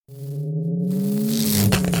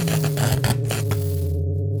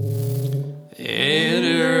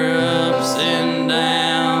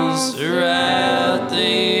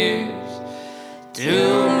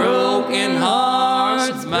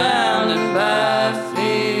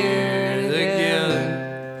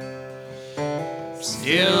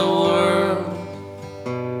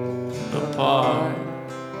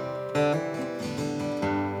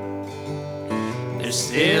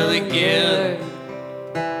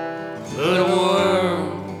the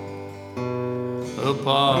world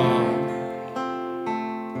apart.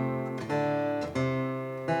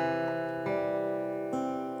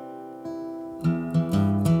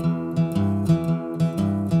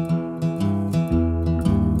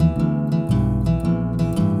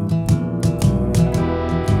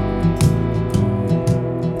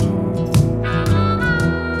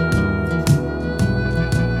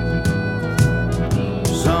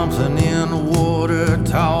 Something in the water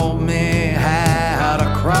taught me how to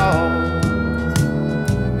crawl.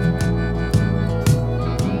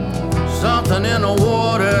 Something in the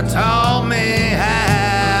water taught me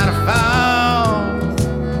how to fall.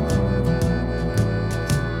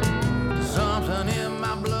 Something in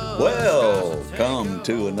my blood. Welcome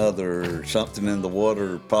to another Something in the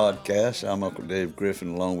Water podcast. I'm Uncle Dave Griffin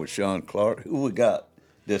along with Sean Clark. Who we got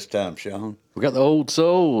this time, Sean? We got the Old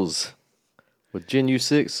Souls with Gen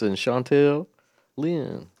U6 and Chantel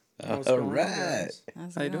Lynn. All right.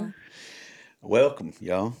 How you doing? Welcome,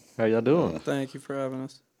 y'all. How y'all doing? Thank you for having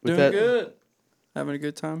us. We've Doing had- good. Having a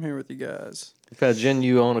good time here with you guys. We've had Gen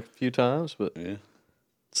U on a few times, but Yeah.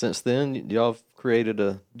 since then, y'all have created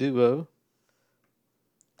a duo.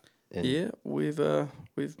 And Yeah, we've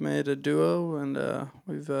made a duo and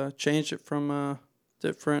we've changed it from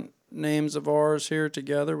different names of ours here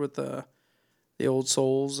together with the Old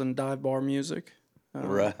Souls and Dive Bar Music.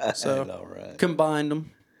 Right. So All right. combined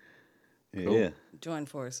them. Yeah. Join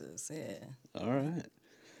forces, yeah. All right.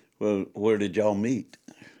 Well, where did y'all meet?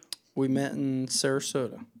 We met in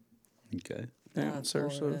Sarasota. Okay. Yeah, Down in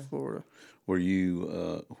Sarasota, Florida. Where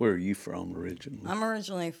are you from originally? I'm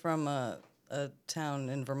originally from a town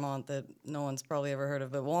in Vermont that no one's probably ever heard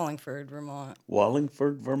of, but Wallingford, Vermont.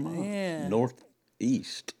 Wallingford, Vermont. Yeah.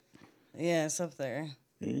 Northeast. Yeah, it's up there.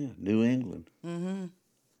 Yeah. New England. And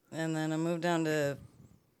then I moved down to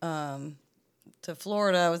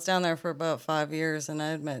Florida. I was down there for about 5 years, and I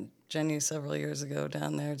had met Jenny several years ago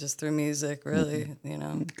down there just through music, really, you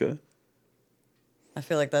know. Okay. I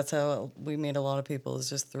feel like that's how we meet a lot of people is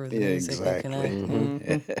just through the Yeah, music. exactly. We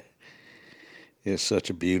connect. It's such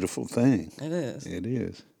a beautiful thing. It is. It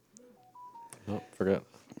is. oh, forgot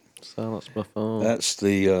to silence my phone. That's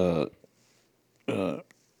the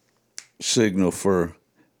signal for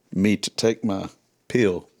me to take my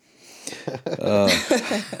pill.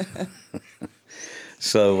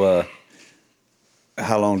 So,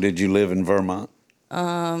 how long did you live in Vermont?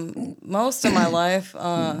 Most of my life,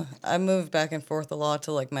 I moved back and forth a lot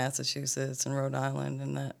to like Massachusetts and Rhode Island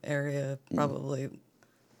and that area, probably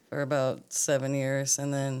for about 7 years,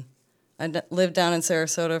 and then I lived down in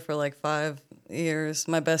Sarasota for like 5 years.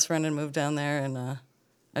 My best friend had moved down there, and I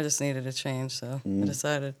just needed a change, so I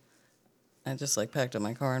decided. I just like packed up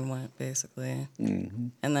my car and went basically,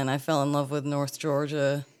 and then I fell in love with North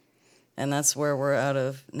Georgia, and that's where we're out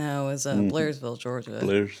of now is Blairsville, Georgia.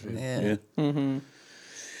 Blairsville. Yeah. Mm-hmm.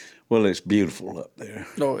 Well, it's beautiful up there.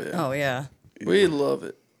 Oh, yeah. Oh yeah. We love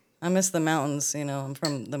it. I miss the mountains, you know. I'm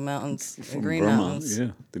from the mountains, the From Green Vermont, Mountains.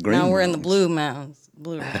 yeah, the Green Now we're in the Mountains. Blue Mountains,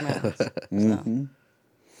 Blue Ridge Mountains. So,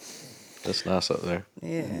 That's nice up there.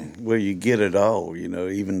 yeah. Well, you get it all, you know,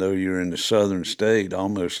 even though you're in the southern state,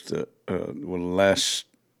 almost, the last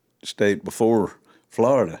state before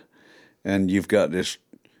Florida. And you've got this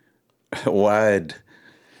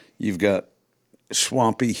you've got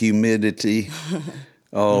swampy humidity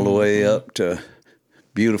all the way up to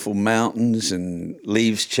beautiful mountains and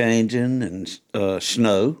leaves changing and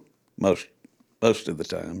snow. Most of the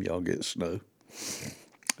time, y'all get snow.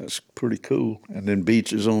 That's pretty cool. And then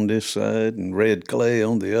beaches on this side and red clay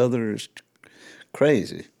on the other. It's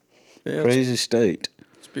crazy. Yeah, Crazy state.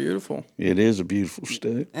 It's beautiful. It is a beautiful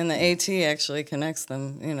state. And the AT actually connects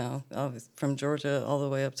them, you know, from Georgia all the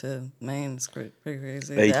way up to Maine. It's pretty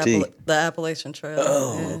crazy. AT. The Appalachian Trail.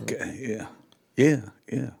 Oh, yeah. okay. Yeah.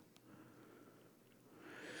 Yeah.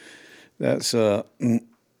 That's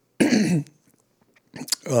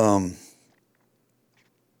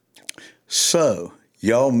so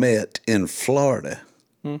y'all met in Florida.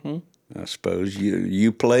 Mm-hmm. I suppose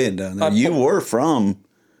you playing down there. You were from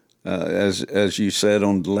as you said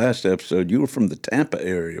on the last episode, you were from the Tampa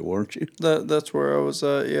area, weren't you? That's where I was.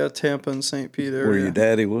 Yeah, Tampa and St. Pete area. Where your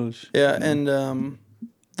daddy was? Yeah, and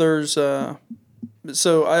there's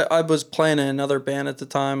so I was playing in another band at the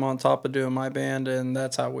time on top of doing my band, and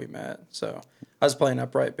that's how we met. So I was playing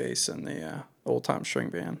upright bass in the old time string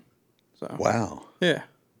band. So Wow. yeah,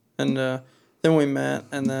 and then we met,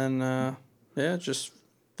 and then just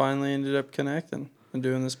finally ended up connecting and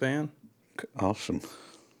doing this band. Awesome.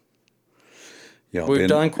 Y'all We've been-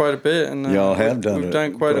 done quite a bit, and Y'all have we've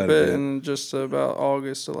done quite a bit in just about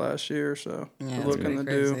August of last year. So Yeah, we're it's looking pretty to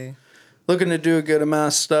do crazy. looking to do a good amount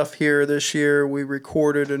of stuff here this year. We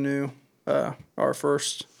recorded a new, our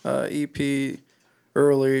first EP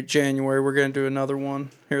early January. We're going to do another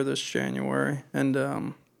one here this January. And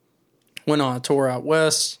went on a tour out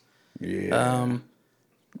west. Yeah.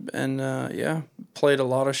 Played a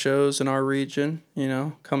lot of shows in our region,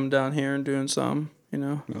 coming down here and doing some,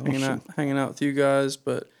 Awesome. hanging out with you guys.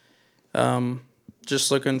 But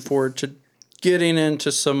just looking forward to getting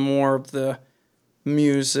into some more of the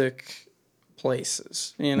music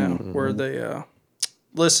places, where the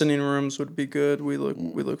listening rooms would be good. We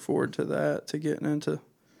look forward to that, to getting into,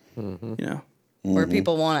 Where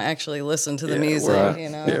people want to actually listen to the music,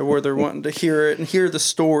 Yeah, where they're wanting to hear it and hear the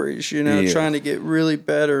stories, trying to get really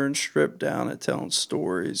better and stripped down at telling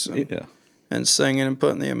stories and singing and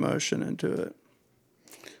putting the emotion into it.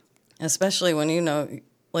 Especially when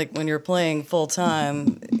when you're playing full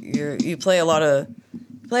time, you play a lot of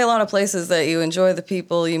places that you enjoy the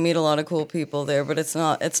people, you meet a lot of cool people there, but it's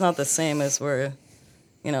not the same as where,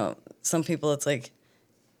 some people it's like,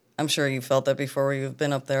 I'm sure you felt that before where you've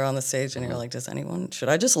been up there on the stage and you're like, should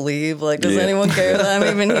I just leave? Like, does anyone care that I'm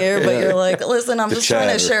even here? But you're like, listen, I'm just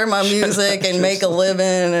trying to share my music and make a living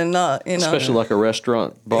and not, Especially like a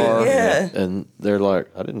restaurant bar. Yeah. And they're like,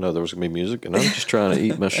 I didn't know there was going to be music, and I'm just trying to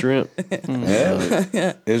eat my shrimp.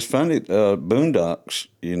 Yeah. It's funny, Boondocks,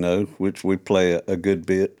 which we play a good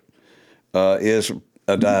bit, is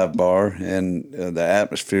a dive bar, and the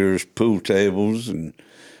atmosphere is pool tables and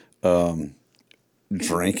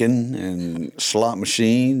drinking and slot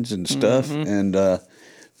machines and stuff, and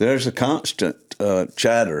there's a constant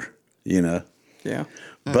chatter, Yeah.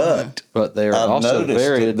 But But they are I've also noticed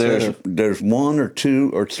very that attentive. there's one or two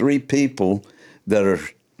or three people that are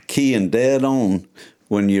keying dead on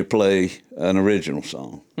when you play an original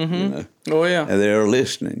song. Oh, yeah. And they're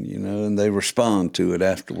listening, and they respond to it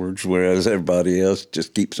afterwards, whereas everybody else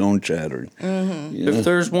just keeps on chattering. If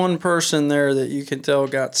there's one person there that you can tell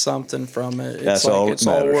got something from it, That's all that it's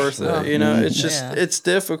all matters. worth it. It's just it's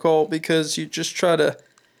difficult because you just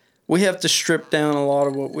we have to strip down a lot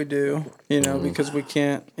of what we do, because we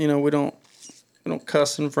can't, we don't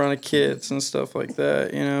cuss in front of kids and stuff like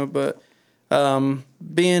that, but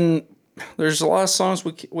there's a lot of songs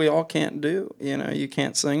we all can't do. You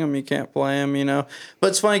can't sing them, you can't play them. But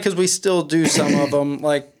it's funny because we still do some of them.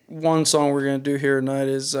 Like one song we're gonna do here tonight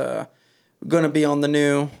is gonna be on the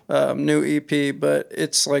new EP, but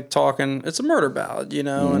it's like it's a murder ballad,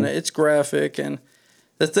 and it's graphic. And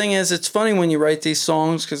the thing is, it's funny when you write these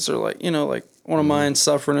songs because they're like, like one of mine,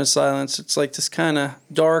 "Suffering in Silence." It's like this kind of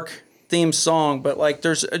dark theme song, but like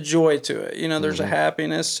there's a joy to it. There's a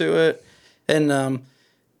happiness to it, and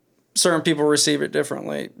certain people receive it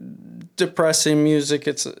differently. Depressing music,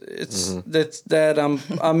 it's that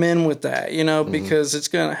I'm in with that, because it's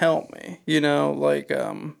gonna help me, you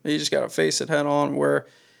just gotta face it head on. Where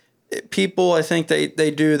people, I think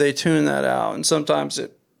they tune that out, and sometimes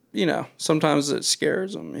it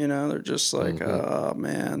scares them. They're just like, oh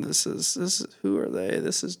man, this is who are they?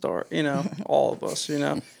 This is dark. All of us.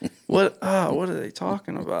 What are they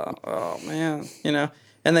talking about? Oh man,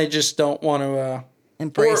 and they just don't want to.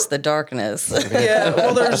 embrace the darkness. Yeah,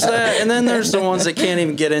 well, there's that, and then there's the ones that can't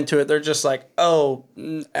even get into it. They're just like, "Oh,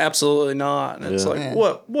 absolutely not." And it's like,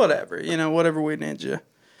 whatever, whatever we need you,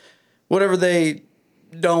 whatever they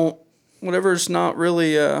don't, whatever's not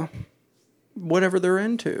really, whatever they're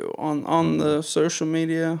into on the social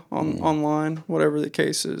media, online, whatever the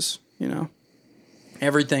case is,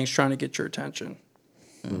 everything's trying to get your attention.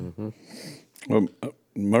 Well,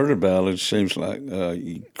 murder ballads seems like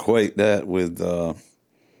you equate that with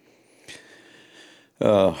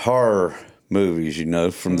horror movies,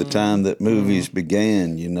 from the time that movies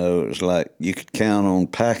began, it was like you could count on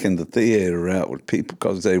packing the theater out with people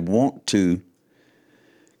because they want to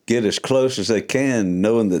get as close as they can,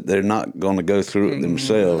 knowing that they're not going to go through it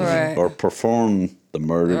themselves or perform the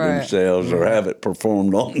murder themselves or have it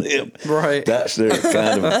performed on them. Right. That's their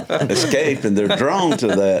kind of escape, and they're drawn to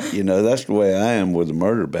that. That's the way I am with the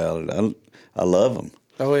murder ballad. I love them.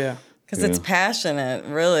 Oh, yeah. Because it's passionate,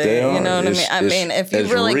 really. They are. You know what I mean? If you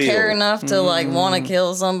it's really real. care enough to want to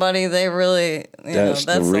kill somebody, they really, That's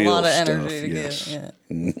that's the a lot of real energy stuff, to yes.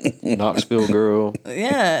 give. Yeah. Knoxville Girl.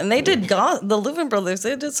 Yeah, and they did the Louvin Brothers.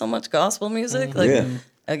 They did so much gospel music. Like, Yeah.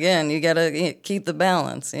 again, you gotta keep the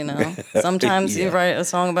balance. Sometimes you write a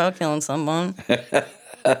song about killing someone,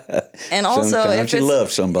 and also Sometimes if you it's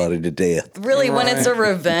love somebody to death. really when it's a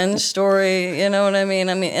revenge story, you know what I mean?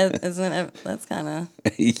 Isn't it? That's kind of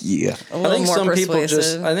Yeah. a little more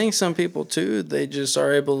persuasive. I think some people too, they just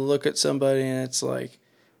are able to look at somebody and it's like,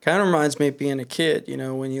 kind of reminds me of being a kid, you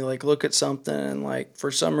know, when you like look at something and like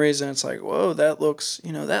for some reason it's like, whoa, that looks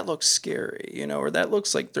scary, you know, or that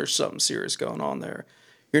looks like there's something serious going on there.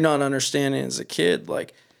 You're not understanding as a kid,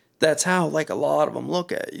 like that's how like a lot of them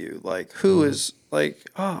look at you, like who is like,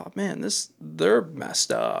 oh man, they're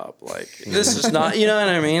messed up, like this is not, you know what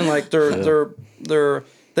I mean? Like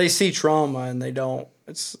they see trauma and they don't.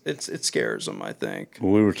 It scares them, I think.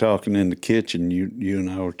 We were talking in the kitchen. You and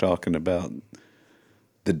I were talking about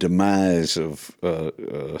the demise of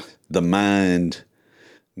the mind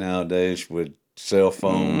nowadays with cell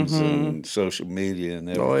phones and social media and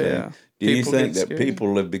everything. Oh yeah. Do you think that scared.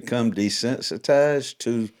 people have become desensitized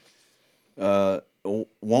to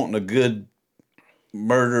wanting a good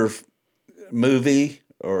murder movie,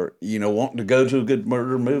 or wanting to go to a good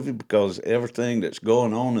murder movie because everything that's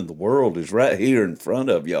going on in the world is right here in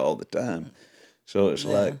front of you all the time? So it's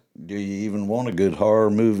like, do you even want a good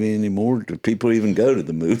horror movie anymore? Do people even go to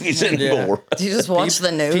the movies anymore? Do you just watch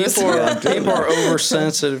the news? People are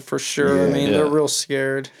oversensitive for sure. I mean, they're real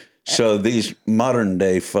scared. So these modern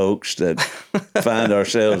day folks that find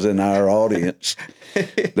ourselves in our audience,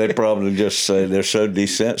 they probably just say they're so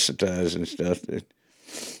desensitized and stuff.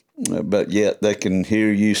 But yet they can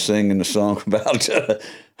hear you singing a song about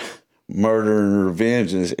murder and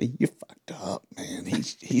revenge and say, "You fucked up, man.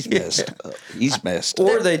 He's messed up. He's messed up."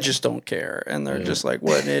 Or they just don't care and they're just like,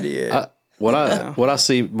 what an idiot. What I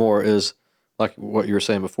see more is like what you were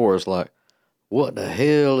saying before is like, what the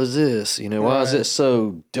hell is this? Why is it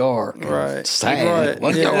so dark and Right. sad? Right.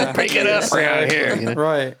 Why Yeah. don't pick it up around here?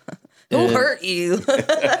 Right. Who hurt you?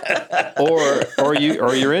 Or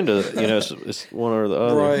you're into it's one or the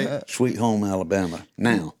other. Right. Sweet Home Alabama.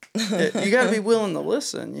 Now. You got to be willing to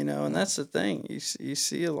listen, and that's the thing. You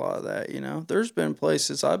see a lot of that, There's been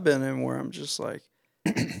places I've been in where I'm just like,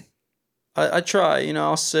 I try,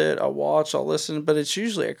 I'll sit, I'll watch, I'll listen, but it's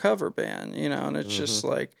usually a cover band, and it's just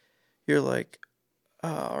like, you're like, oh,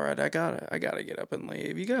 all right, I gotta get up and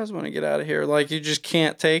leave. You guys want to get out of here? Like, you just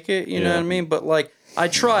can't take it, you know what I mean? But like, I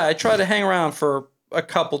try to hang around for a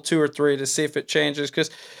couple, 2 or 3 to see if it changes, because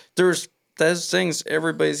there's things,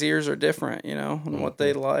 everybody's ears are different, and what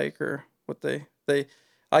they like or what they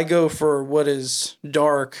I go for what is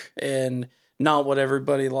dark and not what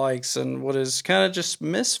everybody likes, and what is kind of just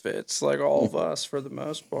misfits, like all of us for the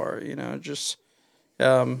most part, just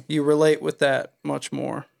you relate with that much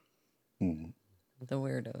more. The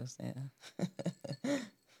weirdos, yeah.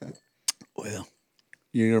 Well,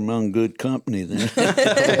 you're among good company then.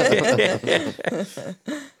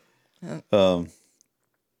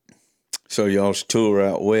 So y'all's tour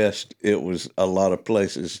out west, it was a lot of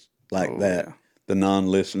places like that. Yeah. The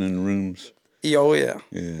non-listening rooms. Oh yeah.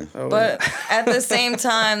 Yeah. Oh, But at the same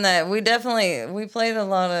time that we played a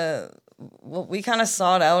lot of, we kind of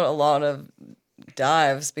sought out a lot of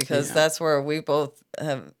dives, because that's where we both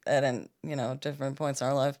have at different points in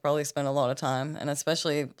our life probably spent a lot of time, and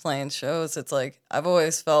especially playing shows, it's like I've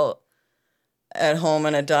always felt at home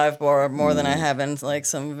in a dive bar more than I have in like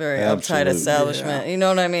some very uptight Absolutely. establishment. You know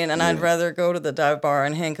what I mean? And I'd rather go to the dive bar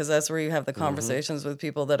and hang, because that's where you have the conversations with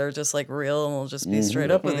people that are just like real and will just be straight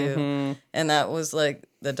up with you. And that was like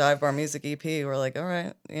the Dive Bar Music EP. We're like, all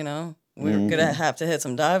right, we're gonna have to hit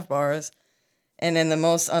some dive bars, and in the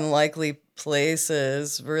most unlikely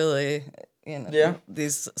places, really,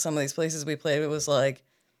 some of these places we played, it was like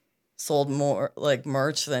sold more like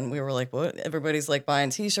merch than we were like, what? Everybody's like buying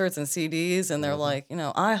T-shirts and CDs, and they're like,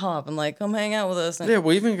 IHOP, and like, come hang out with us. And yeah,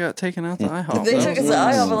 we even got taken out to IHOP. they That took us was to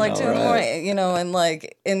nice. IHOP at like 2 in the Alright. morning, and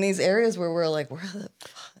like in these areas where we're like, where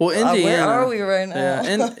Indiana. where are we right now? Yeah,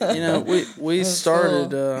 and we was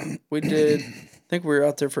started. We did. I think we were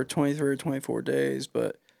out there for 23 or 24 days.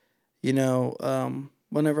 But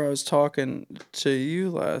whenever I was talking to you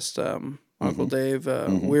last, Uncle Dave,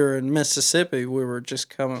 we were in Mississippi. We were just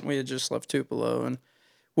coming. We had just left Tupelo, and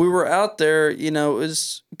we were out there. It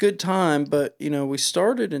was a good time. But we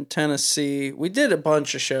started in Tennessee. We did a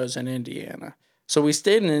bunch of shows in Indiana. So we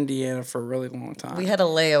stayed in Indiana for a really long time. We had a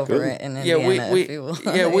layover in Indiana.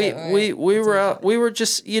 We were out. We were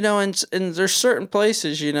just and there's certain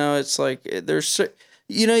places. It's like there's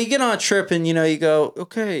you get on a trip and you go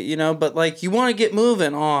okay, but like you want to get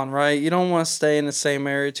moving on, right? You don't want to stay in the same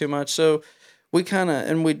area too much. So we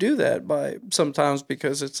we do that by sometimes,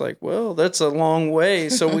 because it's like, well, that's a long way,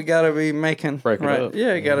 so we got to be making Break it up.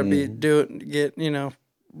 Yeah, you got to be get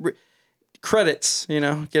credits,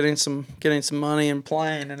 getting some money and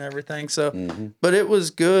playing and everything. So, but it was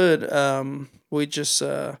good. We just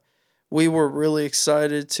we were really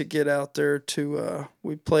excited to get out there to.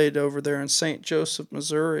 We played over there in St. Joseph,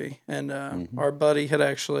 Missouri, and our buddy had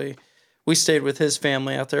actually. we stayed with his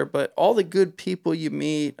family out there. But all the good people you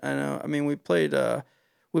meet, I mean, we played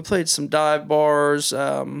some dive bars.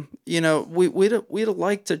 You know, we'd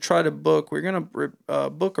like to try to book. We're gonna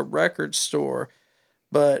book a record store,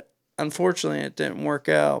 but unfortunately, it didn't work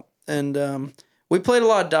out. And we played a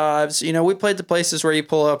lot of dives. You know, we played the places where you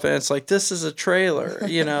pull up and it's like, this is a trailer,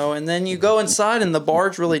 you know, and then you go inside and the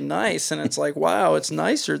bar's really nice. And it's like, wow, it's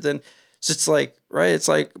nicer than, it's like, right. It's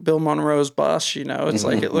like Bill Monroe's bus, you know, it's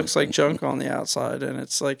like, it looks like junk on the outside. And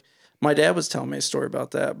it's like, my dad was telling me a story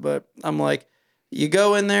about that, but I'm like, you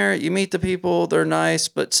go in there, you meet the people, they're nice,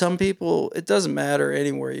 but some people, it doesn't matter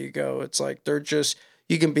anywhere you go. It's like,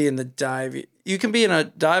 you can be in a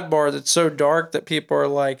dive bar that's so dark that people are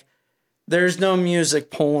like, there's no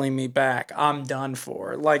music pulling me back. I'm done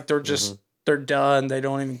for. Like they're done. They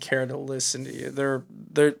don't even care to listen to you.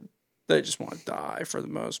 They just want to die for the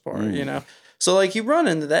most part, you know? So like you run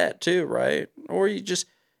into that too, right? Or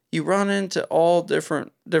you run into all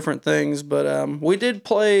different things. But we did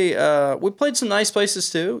play, we played some nice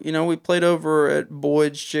places too. You know, we played over at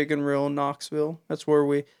Boyd's Jig and Reel in Knoxville. That's where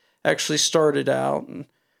we actually started out, and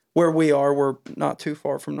where we are, we're not too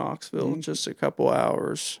far from Knoxville, just a couple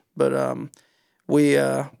hours. But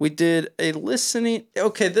we did a listening.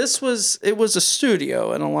 Okay, it was a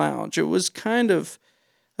studio and a lounge. It was kind of.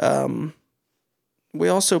 We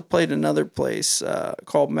also played another place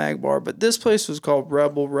called Mag Bar, but this place was called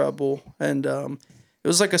Rebel, and it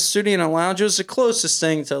was like a studio and a lounge. It was the closest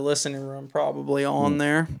thing to a listening room probably on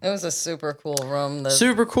there. It was a super cool room.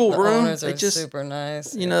 Super cool room. Owners are super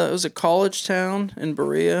nice. You know, it was a college town in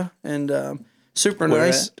Berea, and super Where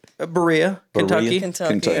nice. Berea, Kentucky.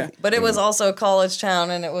 Yeah. But it was also a college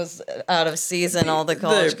town, and it was out of season. All the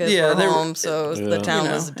college kids were home, so the town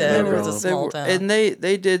was dead. It was a small town. And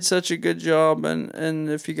they did such a good job, and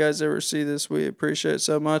if you guys ever see this, we appreciate it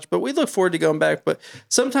so much. But we look forward to going back. But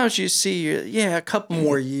sometimes you see, a couple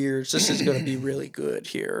more years, this is going to be really good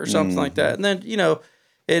here, or something like that. And then, you know,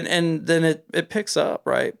 and then it picks up,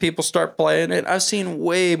 right? People start playing it. I've seen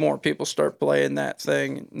way more people start playing that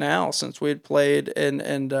thing now since we had played,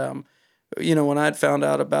 and you know, when I'd found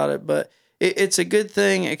out about it. But it's a good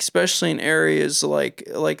thing, especially in areas like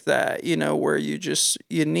that, you know, where you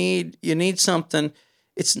need something.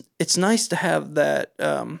 It's nice to have that.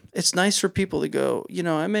 It's nice for people to go, you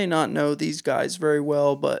know, I may not know these guys very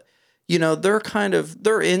well, but you know, they're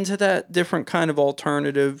into that different kind of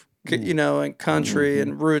alternative, you know, and country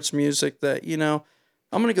and roots music that, you know,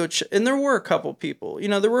 I'm going to go. And there were a couple people, you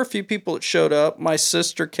know, there were a few people that showed up. My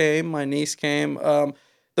sister came, my niece came.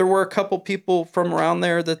 There were a couple people from around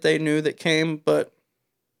there that they knew that came, but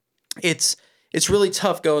it's really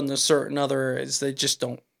tough going to certain other areas. They just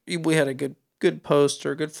don't. We had a good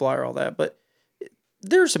poster, good flyer, all that, but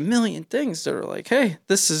there's a million things that are like, hey,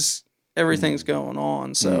 everything's going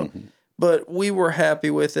on. So. But we were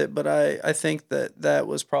happy with it. But I think that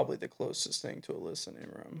was probably the closest thing to a listening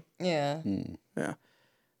room. Yeah. Yeah.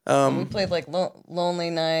 We played like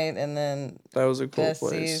Lonely Night, and then that was a cool Bessie's.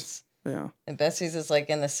 place. Yeah. And Bessie's is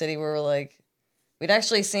like in the city where we'd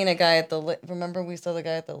actually seen a guy at remember we saw the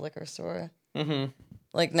guy at the liquor store? Mm-hmm.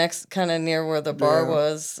 Like next, kind of near where the bar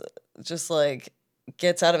was, just like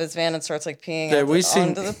gets out of his van and starts like peeing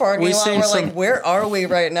onto the parking lot. We're like, where are we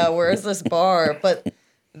right now? Where is this bar? But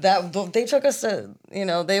they took us to, you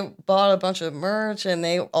know, they bought a bunch of merch, and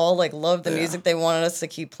they all like loved the music. They wanted us to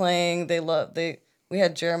keep playing. We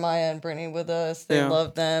had Jeremiah and Brittany with us. They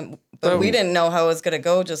loved them, but we didn't know how it was gonna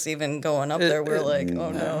go. Just even going up there, we're like,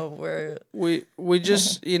 oh no, we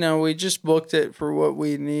just you know, we just booked it for what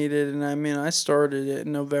we needed. And I mean, I started it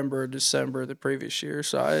in November or December the previous year,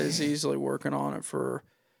 so I was easily working on it for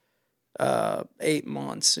 8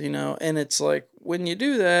 months, you know. And it's like, when you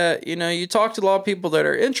do that, you know, you talk to a lot of people that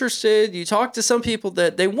are interested. You talk to some people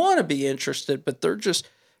that they want to be interested, but they're just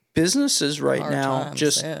businesses right now,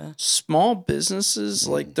 small businesses.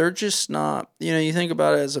 Like they're just not, you know, you think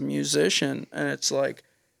about it as a musician, and it's like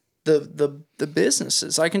the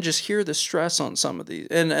businesses, I can just hear the stress on some of these,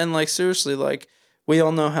 and like seriously, like we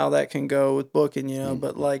all know how that can go with booking, you know.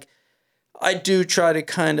 But like I do try to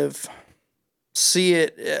kind of see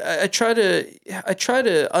it. I try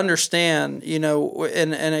to understand, you know,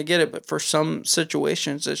 and I get it, but for some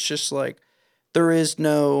situations it's just like there is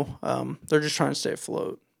no they're just trying to stay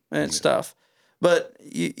afloat and stuff. But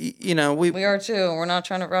you know, we are too. We're not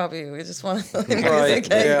trying to rob you. We just want to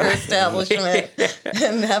music at your establishment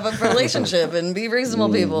and have a relationship and be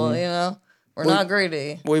reasonable people. You know, we're not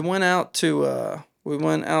greedy. We went out to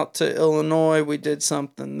Illinois. We did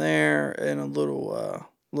something there in a little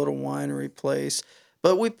winery place.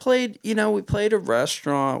 But we played, we played a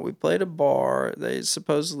restaurant, we played a bar. They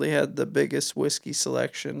supposedly had the biggest whiskey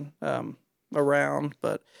selection around,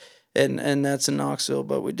 but and that's in Knoxville.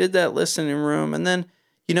 But we did that listening room, and then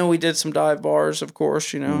we did some dive bars, of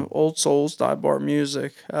course. Old Souls dive bar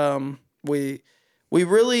music. We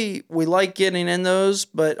like getting in those,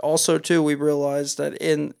 but also too we realized that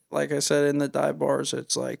like I said, in the dive bars,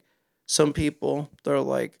 it's like some people they're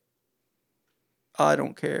like, I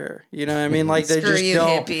don't care. You know what I mean? Like they Screw just you,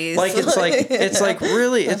 don't. hippies. Like it's like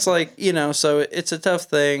really it's like, so it's a tough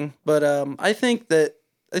thing. But I think that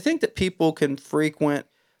people can frequent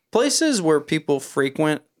places where people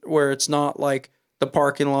frequent where it's not like the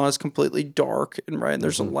parking lot is completely dark and right and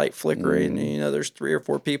there's a light flickering and there's 3 or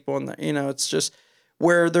 4 people and it's just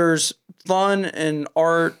where there's fun and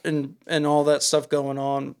art and all that stuff going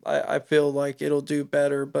on. I feel like it'll do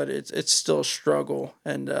better, but it's still a struggle,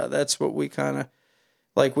 and that's what we kind of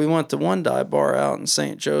like. We went to one dive bar out in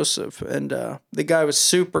St. Joseph, and the guy was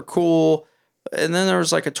super cool. And then there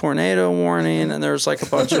was like a tornado warning, and there was like a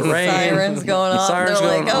bunch of rain. Sirens going off. Sirens They're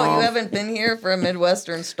going like, "Oh, off. you haven't been here for a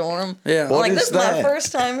Midwestern storm." Yeah. I'm What like, is this is that? my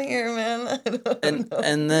first time here, man. I don't know.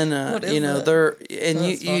 And then What is that? they're and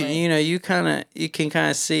That's funny. you can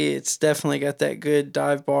kind of see it's definitely got that good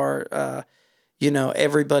dive bar.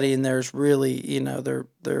 Everybody in there's really they're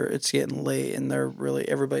it's getting late and they're really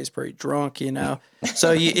everybody's pretty drunk. So that's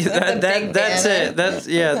it.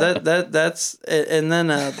 That's it. And then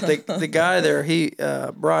the guy there,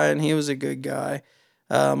 Brian, he was a good guy.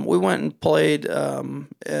 We went and played in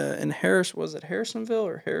Harrisonville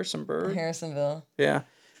or Harrisonburg? Harrisonville. Yeah.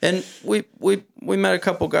 And we met a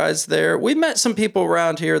couple guys there. We met some people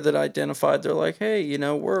around here that identified. They're like, hey,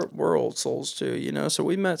 we're Old Souls too, So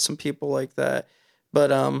we met some people like that.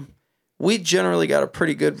 But we generally got a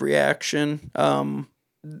pretty good reaction. I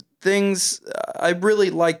really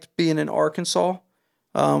liked being in Arkansas.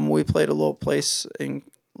 We played a little place in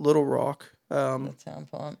Little Rock. The town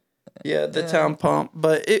pump. Yeah, the town pump.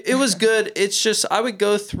 But it was good. It's just I would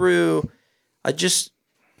go through.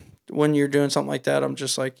 When you're doing something like that, I'm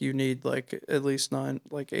just like, you need like at least 8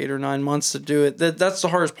 or 9 months to do it. That's the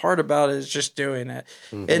hardest part about it is just doing it.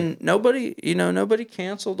 Mm-hmm. And nobody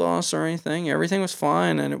canceled us or anything. Everything was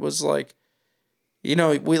fine. And it was like, we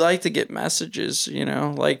like to get messages,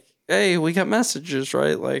 like, hey, we got messages,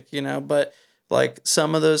 right? Like, but like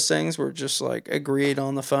some of those things were just like agreed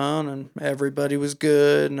on the phone and everybody was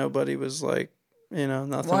good. Nobody was like,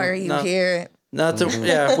 nothing. Why are you here? Nothing.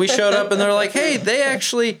 Yeah. We showed up and they're like, hey,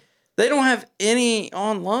 they don't have any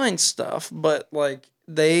online stuff, but like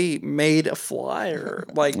they made a flyer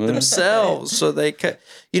like themselves. So they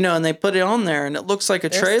and they put it on there and it looks like a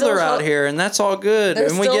trailer out here and that's all good.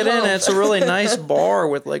 There's and we get in hope. and it's a really nice bar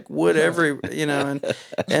with like wood and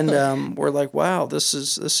we're like, wow, this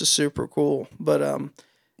is super cool. But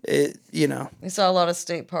We saw a lot of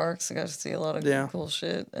state parks. I got to see a lot of cool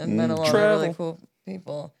shit and met a lot of really cool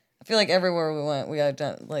people. I feel like everywhere we went, we had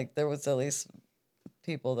done like there was at least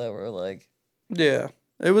people that were like, yeah,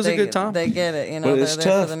 it was a good time. They get it, But they're it's there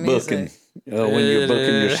tough for the music. booking when you're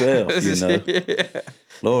booking yourself, Yeah.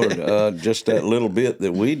 Lord, just that little bit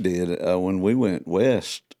that we did when we went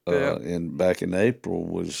west back in April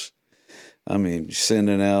was,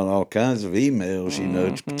 sending out all kinds of emails,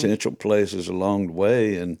 to potential places along the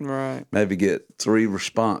way, and Right. maybe get 3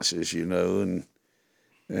 responses, and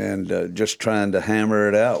just trying to hammer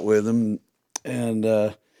it out with them, and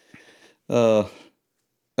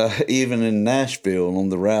even in Nashville on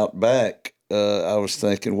the route back, I was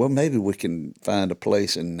thinking, well, maybe we can find a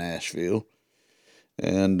place in Nashville.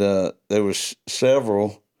 And there was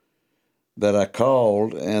several that I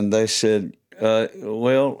called, and they said,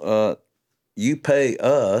 you pay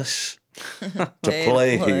us to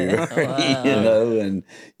play here, Wow. and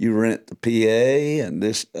you rent the PA and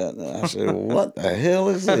this. I said, well, what the hell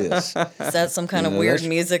is this? Is that some kind of weird that's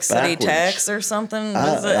Music City backwards. tax or something?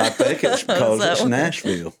 I think it's because that it's what-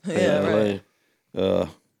 Nashville. Yeah, right.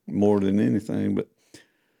 More than anything. But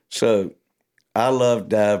so I love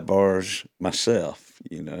dive bars myself,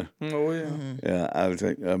 Oh yeah. Mm-hmm. Yeah, I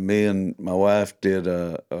think me and my wife did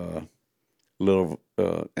a little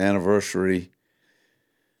anniversary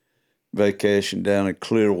vacation down in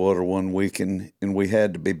Clearwater one weekend, and we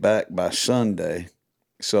had to be back by Sunday.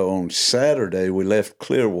 So on Saturday, we left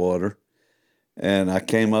Clearwater, and I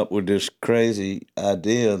came up with this crazy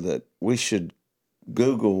idea that we should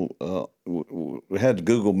Google, we had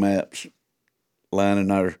Google Maps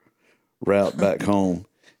lining our route back home.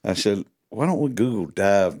 I said, why don't we Google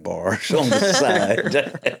dive bars on the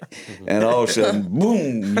side? And all of a sudden,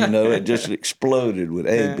 boom, it just exploded with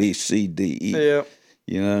A, B, C, D, E.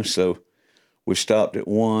 Yeah. So we stopped at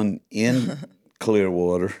one in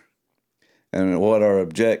Clearwater, and what our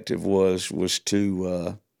objective was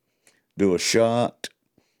to do a shot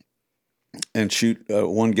and shoot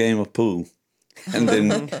one game of pool, and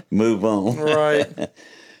then move on. Right.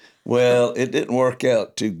 Well, it didn't work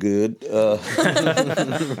out too good because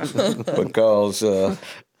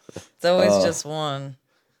It's always just one.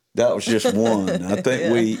 that was just one. I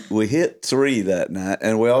think we hit 3 that night,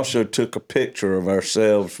 and we also took a picture of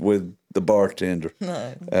ourselves with the bartender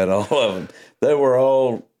at all of them. They were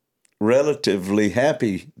all relatively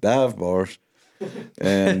happy dive bars,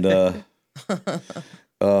 and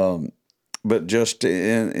but just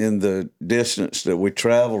in the distance that we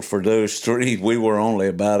traveled for those 3, we were only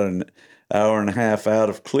about an hour and a half out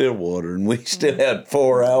of Clearwater, and we still had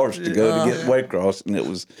 4 hours to go to get Waycross, and it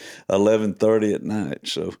was 11:30 at night.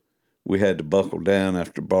 So we had to buckle down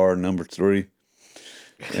after bar number 3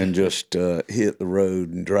 and just hit the road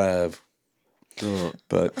and drive.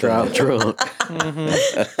 But Drive drunk.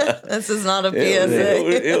 This is not a PSA.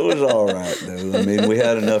 it was all right though. I mean, we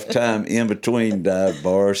had enough time in between dive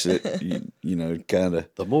bars that you know, kind of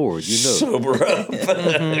The more you know. sober up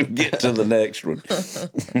and get to the next one.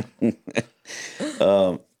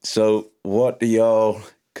 So, what do y'all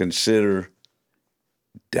consider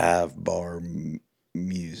dive bar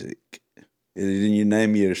music? Didn't you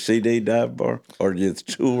name your CD dive bar or your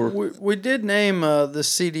tour? We did name the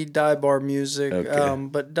CD dive bar music, Okay.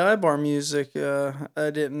 but dive bar music I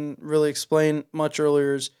didn't really explain much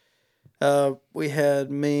earlier. We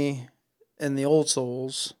had me and the Old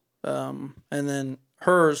Souls, and then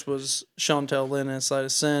hers was Chantel Lynn and Side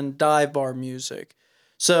of Sin dive bar music.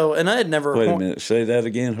 So, and I had never Wait a minute, say that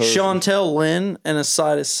again. Hers Chantel Lynn and A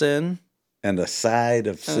Side of Sin and a side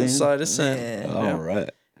of and A sin. Side of Sin. Yeah. All right.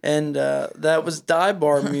 And that was dive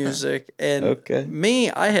bar music. And Okay. me,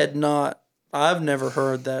 I've never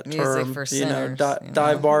heard that Music term, for you know, sinners, you know?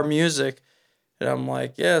 dive bar music. And I'm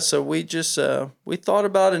like, yeah, so we just, we thought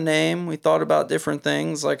about a name. We thought about different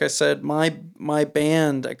things. Like I said, my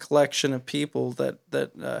band, a collection of people that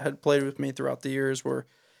had played with me throughout the years were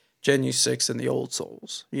Genu 6 and the Old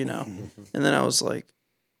Souls, you know. And then I was like,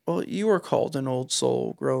 well, you were called an old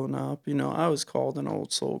soul growing up. You know, I was called an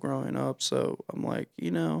old soul growing up. So I'm like, you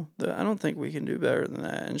know, I don't think we can do better than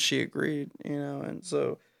that. And she agreed, you know, and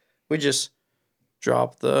so we just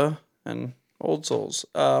dropped and Old Souls.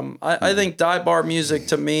 I think dive bar music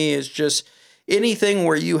to me is just anything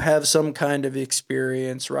where you have some kind of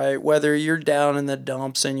experience, right? Whether you're down in the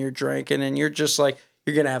dumps and you're drinking and you're just like,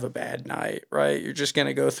 you're going to have a bad night, right? You're just going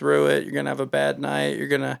to go through it. You're going to have a bad night.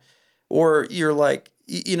 Or you're like,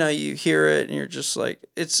 you know, you hear it and you're just like,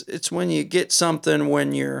 it's when you get something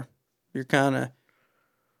when you're kind of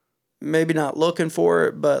maybe not looking for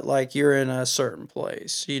it, but like you're in a certain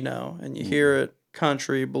place, you know, and you hear it,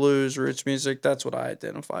 country, blues, roots music. That's what I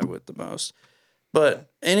identify with the most.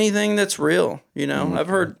 But anything that's real, you know, I've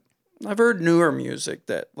heard newer music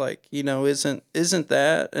that like, you know, isn't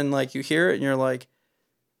that, and like you hear it and you're like,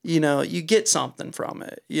 you know, you get something from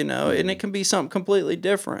it, you know, and it can be something completely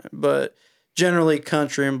different, but generally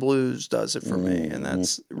country and blues does it for me, and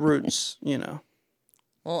that's roots, you know.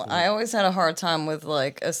 Well, I always had a hard time with,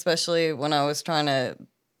 like, especially when I was trying to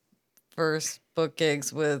first book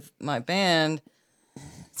gigs with my band.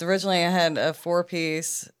 So originally I had a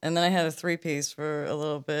 4-piece, and then I had a 3-piece for a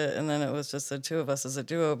little bit, and then it was just the 2 of us as a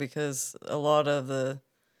duo because a lot of the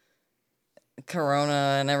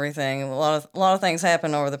Corona and everything, a lot of things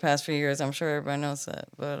happened over the past few years. I'm sure everybody knows that,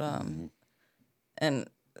 but and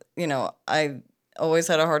you know, I always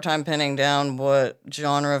had a hard time pinning down what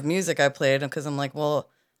genre of music I played because I'm like, well,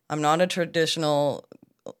 I'm not a traditional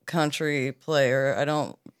country player.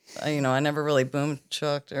 I never really boom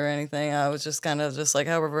chucked or anything. I was just kind of just like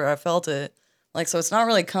however I felt it. Like, so it's not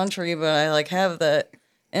really country, but I like have that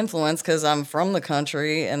influence because I'm from the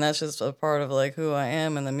country, and that's just a part of like who I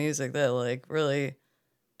am and the music that like really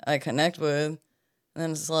I connect with.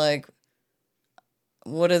 And it's like,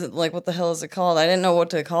 what is it, like, what the hell is it called? I didn't know what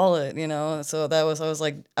to call it, you know? So I was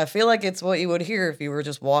like, I feel like it's what you would hear if you were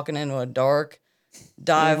just walking into a dark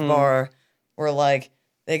dive bar where, like,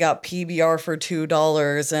 they got PBR for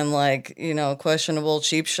 $2 and, like, you know, questionable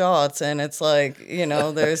cheap shots. And it's like, you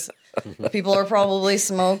know, there's people are probably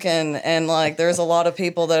smoking, and like there's a lot of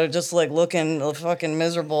people that are just like looking fucking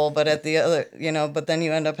miserable, but at the other, you know, but then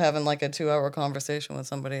you end up having like a 2-hour conversation with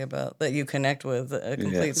somebody about that you connect with, a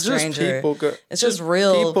complete It's stranger. It's just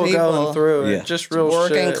real people going through it. Yeah. Just real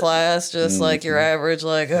working shit. class, just like your average,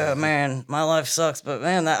 like, oh man, my life sucks, but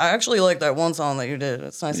man, I actually like that one song that you did.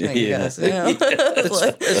 It's nice to meet you guys. You know?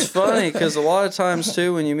 It's funny because a lot of times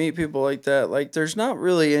too, when you meet people like that, like there's not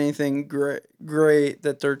really anything great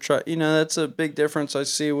that they're that's a big difference I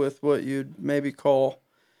see with what you'd maybe call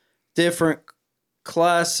different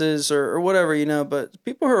classes or whatever, but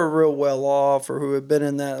people who are real well off or who have been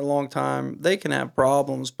in that a long time, they can have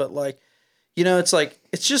problems. But like,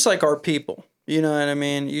 it's just like our people, you know what I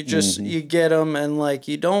mean? You just, you get them and like,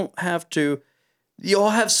 you don't have to, you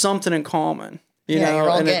all have something in common. You're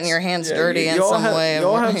all getting your hands dirty in some way. You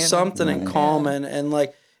all have something in common, and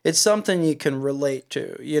like it's something you can relate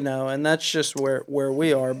to, and that's just where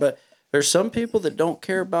we are. But there's some people that don't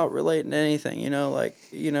care about relating to anything,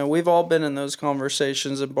 we've all been in those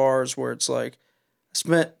conversations in bars where it's like, I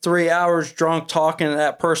spent 3 hours drunk talking to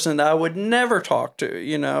that person that I would never talk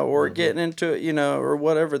to, or getting into it, or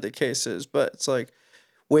whatever the case is. But it's like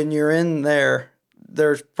when you're in there,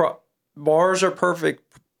 bars are perfect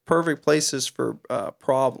places for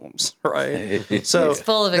problems, right? So it's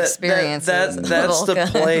full of experiences. That's the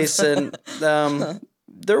place, and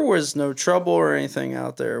there was no trouble or anything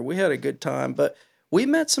out there. We had a good time, but we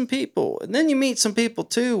met some people, and then you meet some people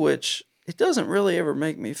too, which it doesn't really ever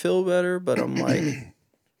make me feel better. But I'm like,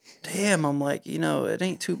 damn, it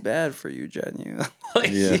ain't too bad for you, Jen.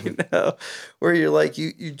 Where you're like,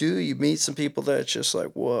 you meet some people that it's just like,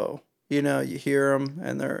 whoa. You hear them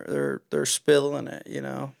and they're spilling it,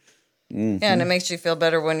 Mm-hmm. Yeah, and it makes you feel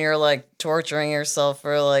better when you're like torturing yourself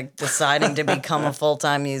for like deciding to become a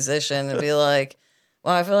full-time musician and be like,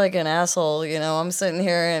 well, I feel like an asshole, I'm sitting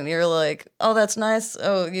here and you're like, oh, that's nice.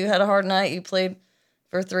 Oh, you had a hard night. You played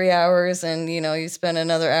for 3 hours and, you spent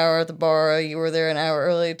another hour at the bar. You were there an hour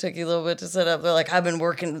early. It took you a little bit to set up. They're like, I've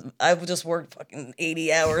just worked fucking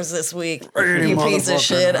 80 hours this week. You piece of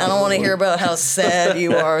shit. I don't want to hear about how sad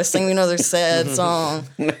you are. Sing me another sad song.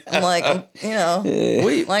 I'm like,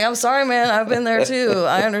 I'm sorry, man. I've been there too.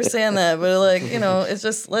 I understand that. But like, it's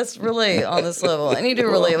just, let's relate on this level. And you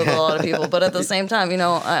do relate with a lot of people. But at the same time,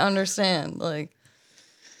 I understand. Like,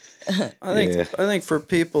 I think for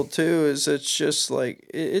people too is it's just like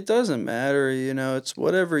it doesn't matter, it's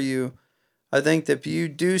whatever I think that if you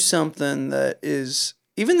do something that is,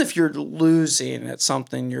 even if you're losing at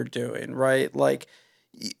something you're doing, right? Like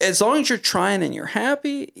as long as you're trying and you're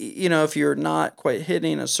happy, if you're not quite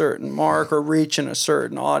hitting a certain mark or reaching a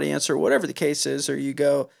certain audience or whatever the case is, or you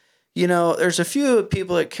go, there's a few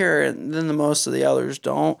people that care and then the most of the others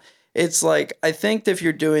don't. It's like, I think that if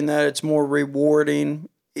you're doing that, it's more rewarding.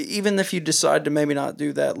 Even if you decide to maybe not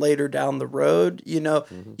do that later down the road, you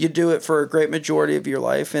do it for a great majority of your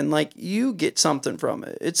life and like you get something from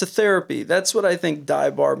it. It's a therapy. That's what I think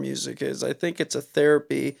dive bar music is. I think it's a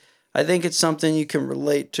therapy. I think it's something you can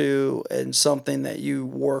relate to and something that you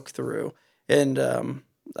work through. And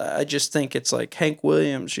I just think it's like Hank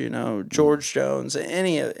Williams, George Jones,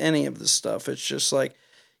 any of the stuff. It's just like,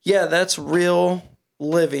 yeah, that's real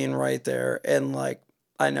living right there. And like,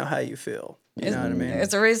 I know how you feel. You know what I mean?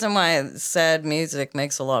 It's a reason why sad music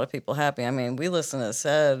makes a lot of people happy. I mean, we listen to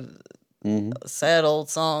sad old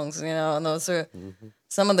songs, and those are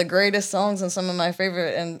some of the greatest songs and some of my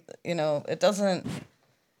favorite. And,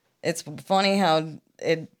 it's funny how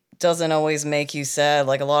it doesn't always make you sad.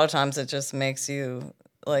 Like a lot of times it just makes you,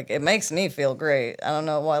 like, it makes me feel great. I don't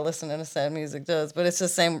know why listening to sad music does, but it's the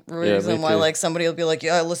same reason why, like, somebody will be like,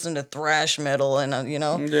 yeah, I listen to thrash metal, and,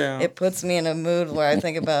 it puts me in a mood where I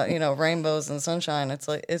think about, rainbows and sunshine. It's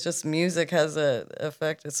like, it's just music has a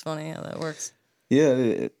effect. It's funny how that works.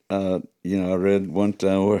 Yeah, I read one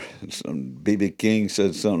time where some B.B. King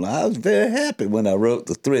said something. I was very happy when I wrote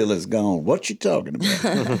 "The Thrill Is Gone." What you talking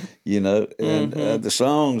about? And the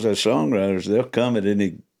songs, as songwriters, they'll come at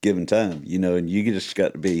any given time, and you just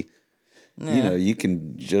got to be, you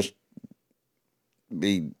can just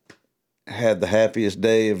had the happiest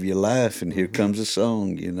day of your life, and here comes a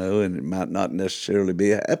song, and it might not necessarily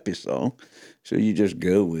be a happy song. So you just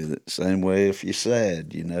go with it. Same way if you're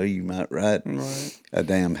sad, you might write a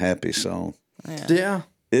damn happy song. Yeah.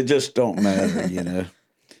 It just don't matter,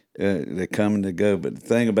 they come and they go. But the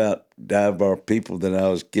thing about dive bar people that I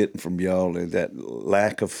was getting from y'all is that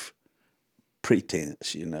lack of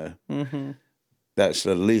pretense, Mm-hmm. That's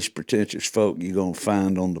the least pretentious folk you're going to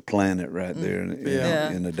find on the planet right there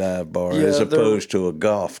in a dive bar, as opposed to a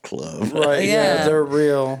golf club. Right, yeah, they're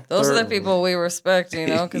real. Those are the people we respect,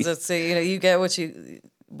 because it's, you get what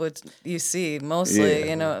you see mostly,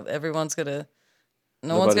 everyone's going to,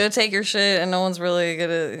 one's going to take your shit and no one's really going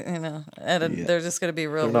to, they're just going to be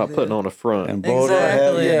real. They're not putting on a front. And boy, they'll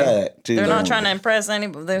have your back, too. They're not trying to impress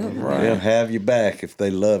anybody. They'll have your back if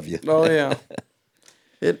they love you. Oh, yeah.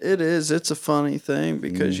 It is. It's a funny thing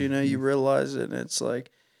because, you realize it and it's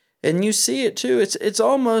like, and you see it too. It's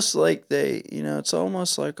almost like it's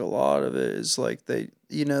almost like a lot of it is like they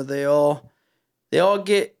all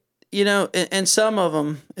get you know, and some of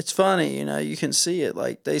them, it's funny, you know, you can see it.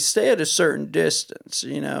 Like they stay at a certain distance,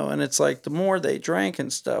 you know, and it's like the more they drank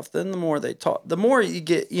and stuff, then the more they talk, the more you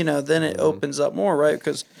get, you know, then it opens up more, right?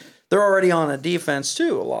 Because they're already on a defense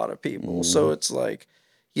too, a lot of people. So it's like,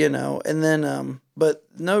 you know, and then, but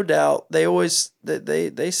no doubt they always,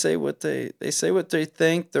 they say what they say what they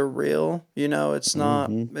think. They're real, you know, it's not,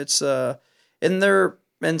 it's, and they're,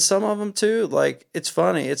 and some of them too, like, it's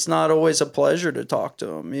funny. It's not always a pleasure to talk to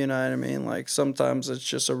them. You know what I mean? Like, sometimes it's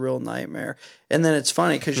just a real nightmare. And then it's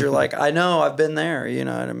funny because you're like, I know, I've been there. You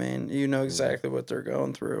know what I mean? You know exactly what they're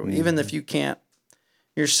going through. Even if you can't,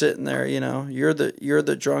 you're sitting there, you know, you're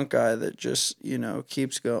the drunk guy that just, you know,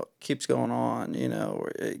 keeps going on, you know,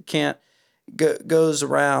 it can't, goes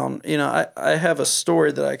around. You know, I have a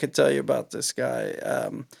story that I could tell you about this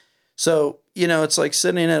guy. So, you know, it's like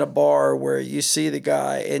sitting at a bar where you see the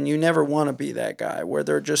guy and you never want to be that guy where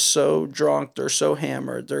they're just so drunk, they're so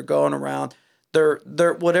hammered, they're going around, they're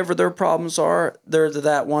whatever their problems are, they're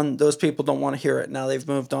that one, those people don't want to hear it. Now they've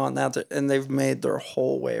moved on now and they've made their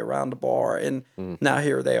whole way around the bar and now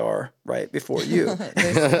here they are right before you.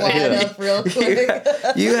 They slide up real quick.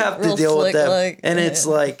 You have to Real deal with slick, them. like, And it's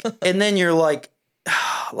like, and then you're like,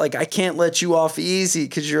 I can't let you off easy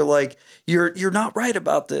because you're like, you're not right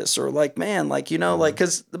about this, or like, man, like, you know, like,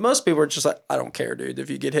 because most people are just like, I don't care, dude. If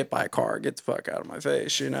you get hit by a car, get the fuck out of my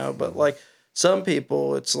face, you know. But like some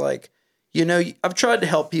people, it's like, you know, I've tried to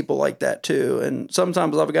help people like that too, and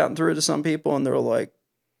sometimes I've gotten through to some people, and they're like,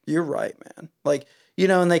 you're right, man. Like, you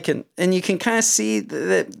know, and you can kind of see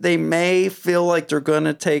that they may feel like they're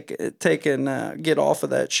gonna take and get off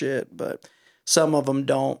of that shit, but some of them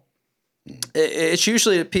don't. It's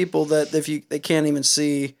usually the people that they can't even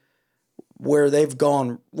see where they've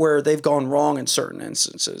gone wrong in certain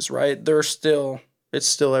instances, right? It's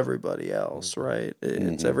still everybody else, right?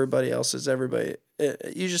 It's everybody else is everybody.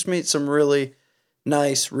 You just meet some really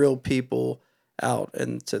nice, real people out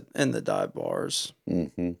in the dive bars.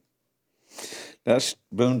 Mm-hmm. That's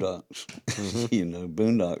Boondocks. You know,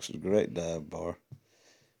 Boondocks is a great dive bar,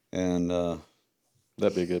 and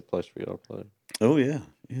That'd be a good place for y'all to play. oh yeah.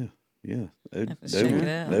 They check it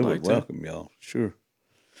out. would Like to. welcome y'all. Sure,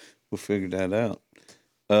 we'll figure that out.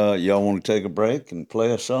 Y'all want to take a break and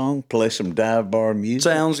play a song, play some dive bar music?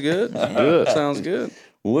 Sounds good. Good. Sounds good.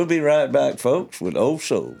 We'll be right back, folks, with Old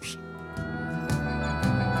Souls.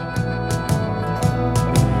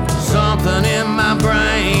 Something in my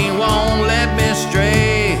brain won't let me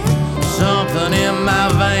stray. Something in my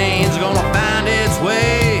veins gonna find its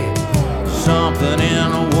way. Something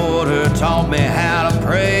in the water taught me how to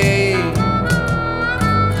pray.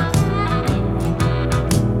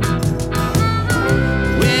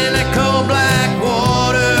 When that cold black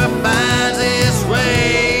water finds its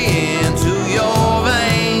way into your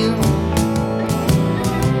veins,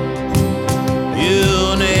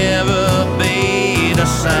 you'll never be the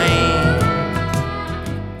same.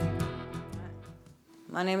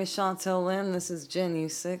 My name is Chantel Lynn. This is Jen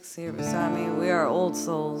U6 here beside me. We are Old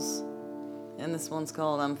Souls, and this one's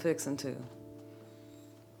called I'm Fixin' To.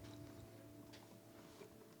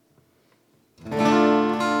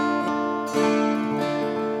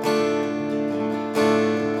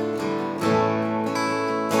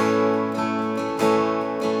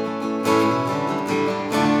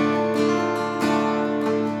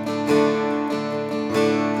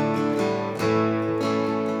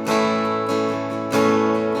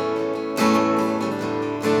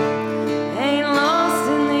 Ain't lost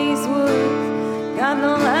in these woods, got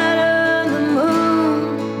no ladder, no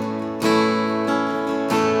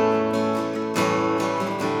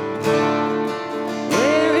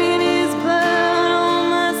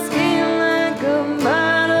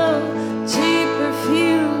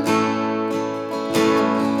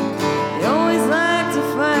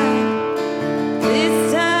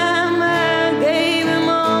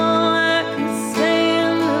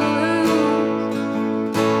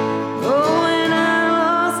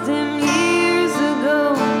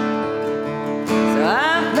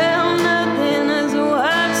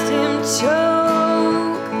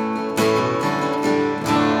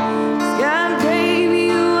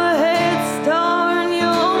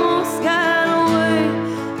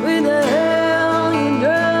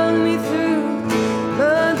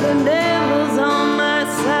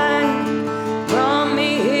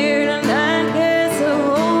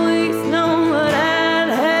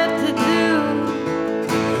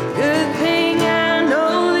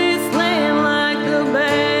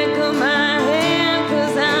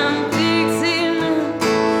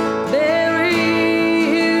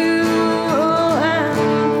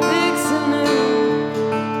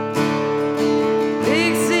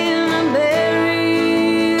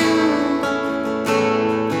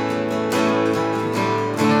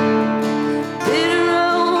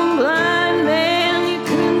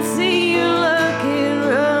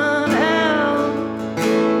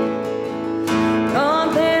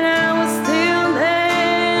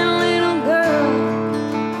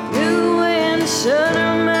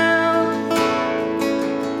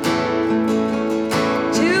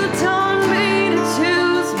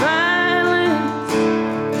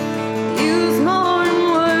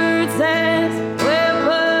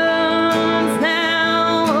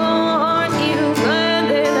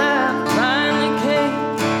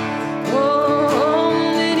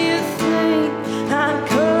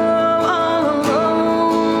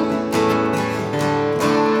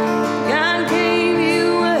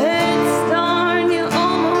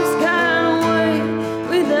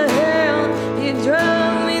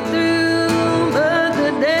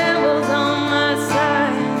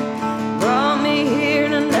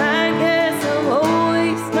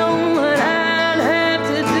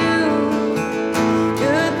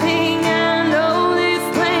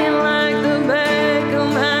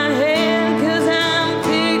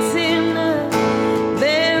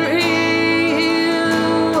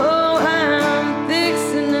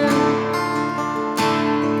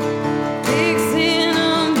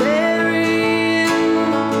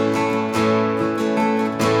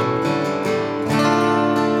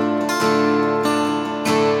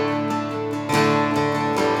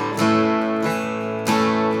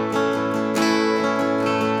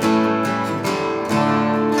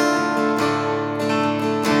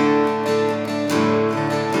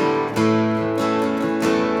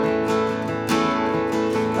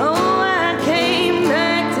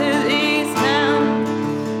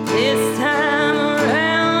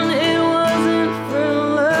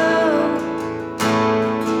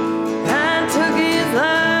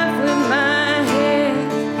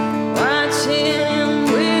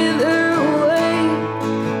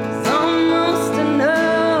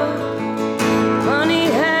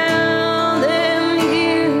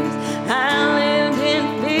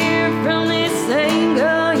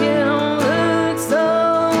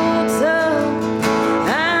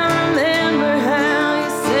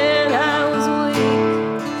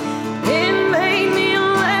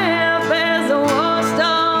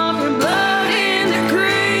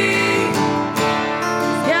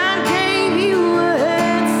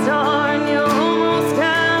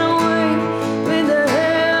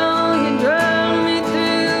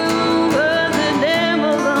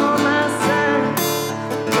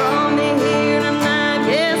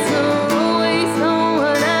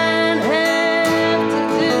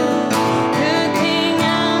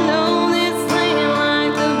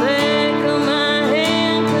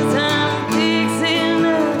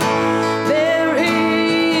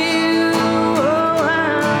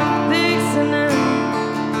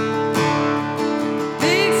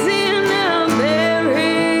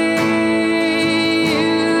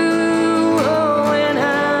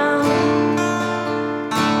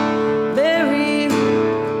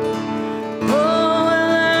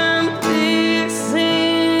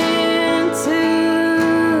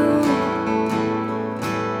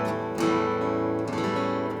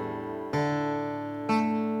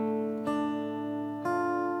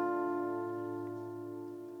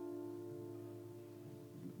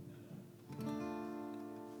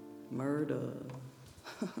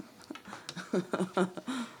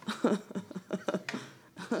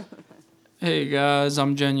Hey guys,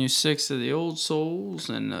 I'm Genu6 of the Old Souls,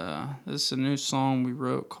 and this is a new song we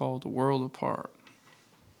wrote called "The World Apart."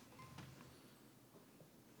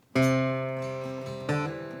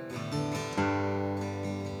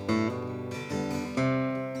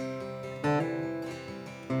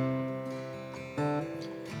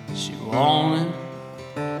 She wanted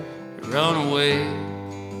to run away,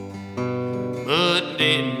 but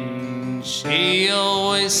didn't she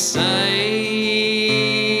always say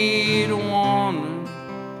to wonder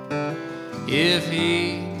if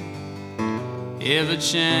he ever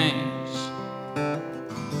changed?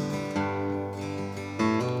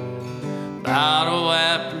 Bottle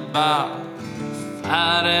after bottle,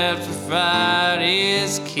 fight after fight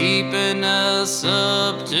is keeping us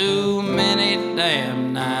up too many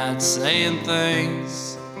damn nights, saying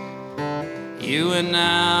things you and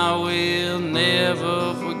I will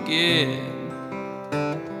never forget.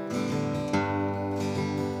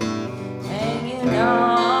 Hanging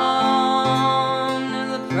on to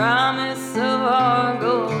the promise of our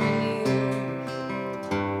golden years,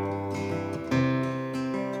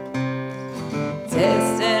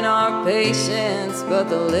 testing our patience, but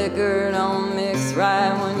the liquor don't mix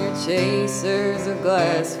right when your chaser's a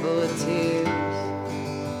glass full of tears.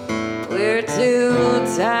 We're too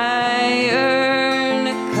tired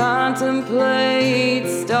to contemplate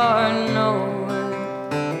starting over,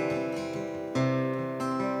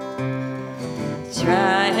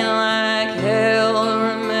 trying like hell to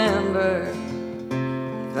remember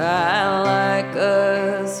if I like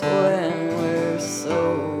us when we're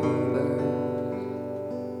sober.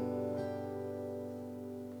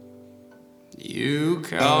 You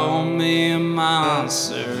call me a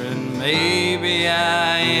monster, and maybe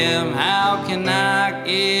I am. How can I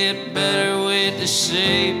get better with the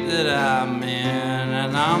shape that I'm in?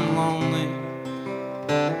 And I'm lonely,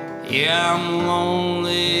 yeah, I'm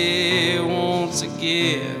lonely once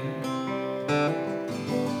again.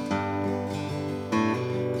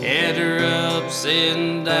 Had her ups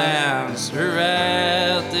and downs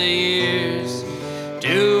throughout the years,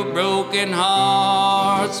 two broken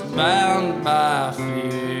hearts bound by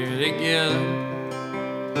fear together,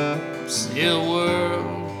 still world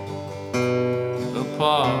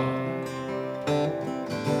apart.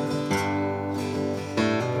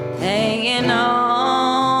 Hanging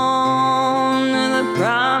on to the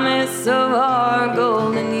promise of our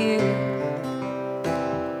golden years,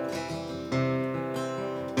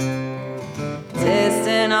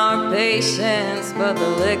 testing our patience, but the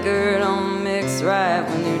liquor don't mix right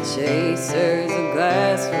when your chaser's a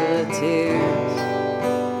glass full of tears.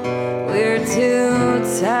 We're too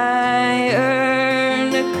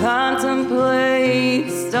tired to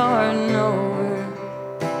contemplate starting over,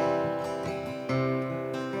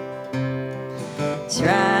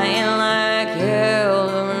 trying like hell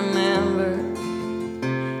to remember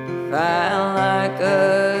if I like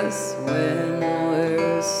us when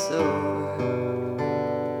we're sober.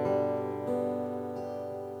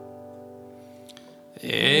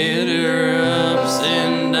 Had her ups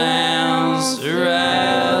and downs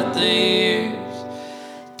throughout the years,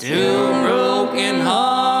 two broken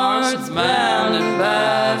hearts bounded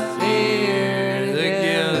by fear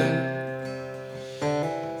together,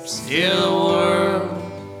 still a world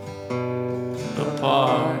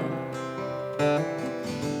apart.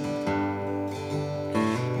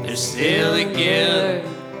 They're still together,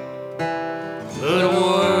 but a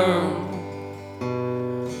world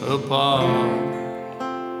apart.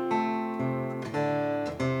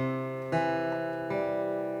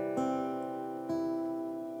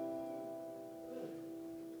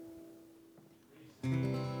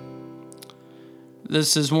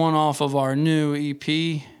 This is one off of our new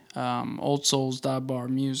EP, Old Souls Die Bar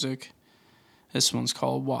Music. This one's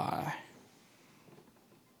called Why.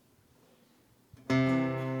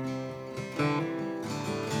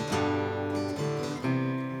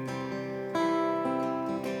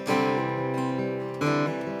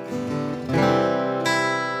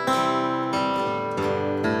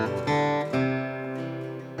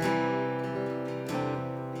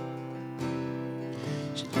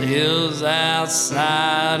 Lives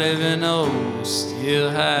outside of an old steel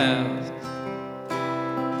house,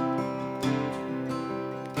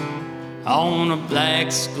 on a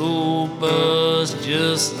black school bus,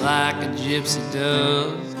 just like a gypsy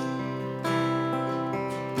does.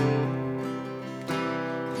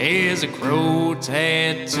 Here's a crow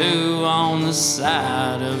tattoo on the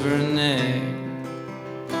side of her neck,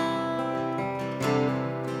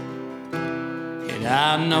 and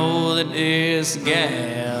I know that this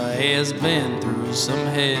gal has been through some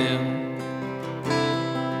hell.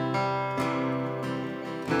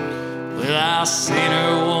 I seen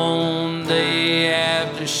her one day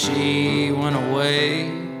after she went away.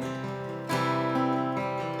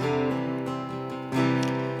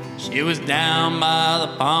 She was down by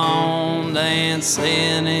the pond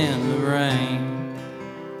dancing in the rain.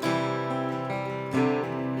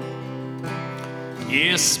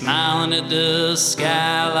 Yeah, smiling at the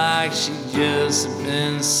sky like she just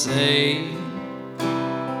been saved.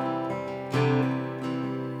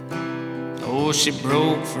 Oh, she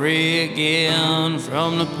broke free again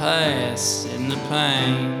from the past and the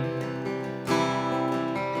pain.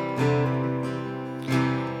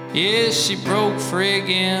 Yeah, she broke free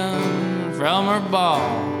again from her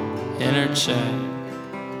ball and her chain.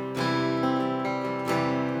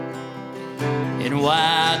 And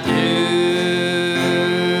why do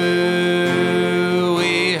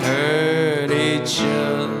we hurt each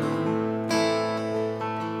other?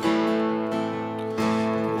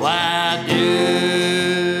 Why do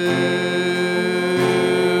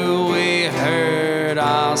we hurt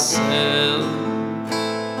ourselves?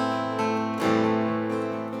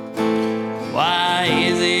 Why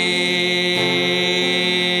is it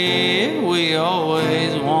we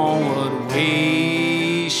always want what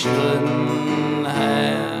we shouldn't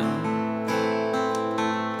have?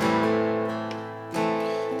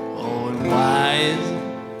 Oh, and why is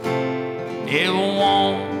it never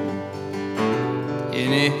want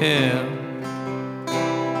any help?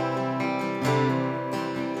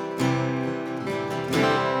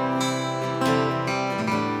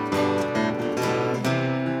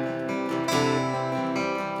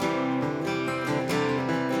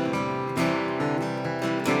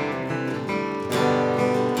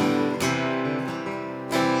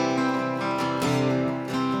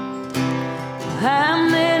 I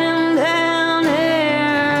met him down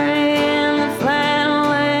here in the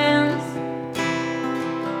flatlands,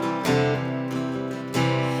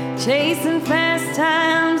 chasing fast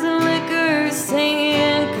times and liquor,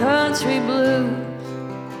 singing country blues.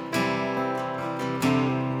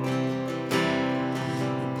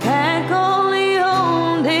 Pack only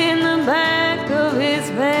owned in the back of his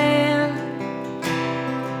van.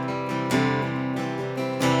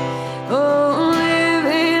 Oh,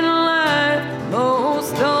 living a life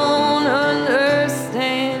most don't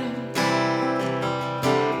understand.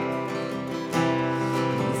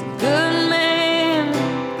 He's a good man,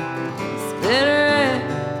 he's better at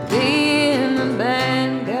being a bad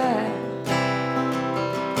guy.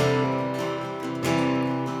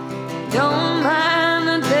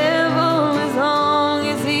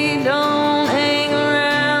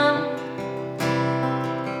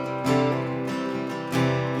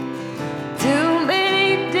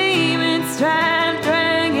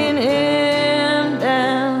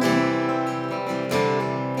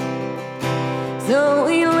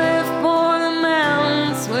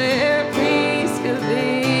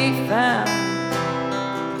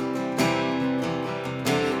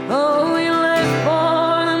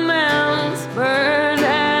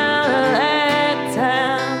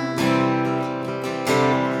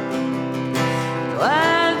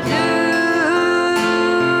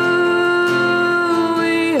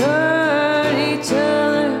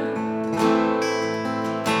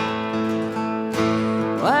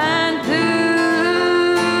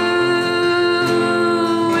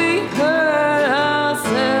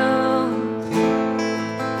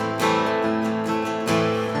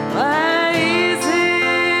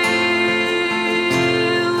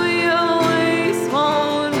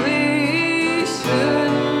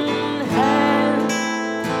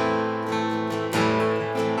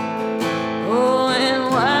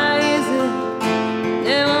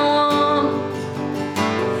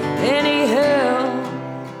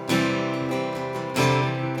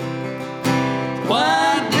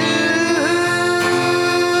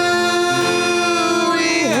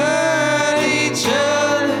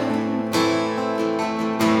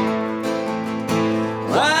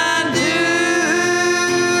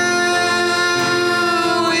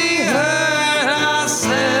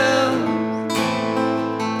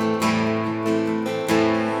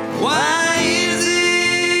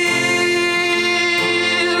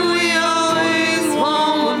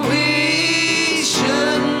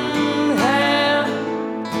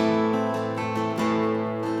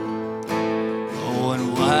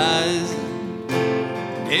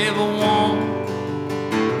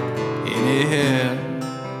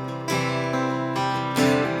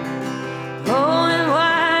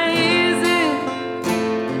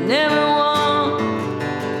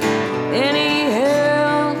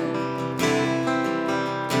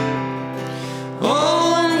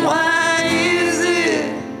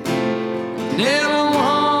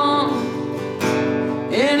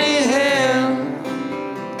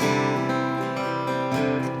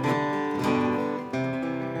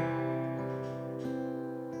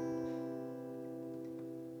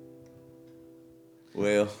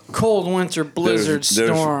 cold winter blizzard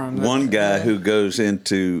storm. There's one guy who goes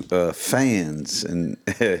into fans, and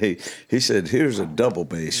he said, "Here's a double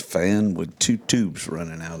bass fan with 2 tubes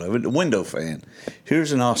running out of it, a window fan.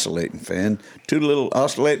 Here's an oscillating fan, 2 little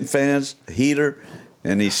oscillating fans, a heater."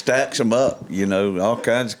 And he stacks them up, all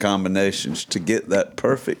kinds of combinations to get that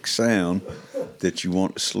perfect sound that you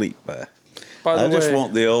want to sleep by. I just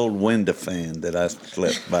want the old window fan that I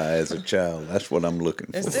slept by as a child. That's what I'm looking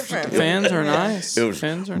for. It's different. Fans are nice.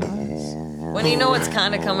 Fans are nice. When it's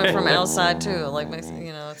kind of coming from outside too, like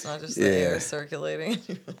it's not just the air circulating.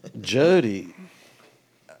 Jody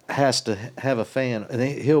has to have a fan, and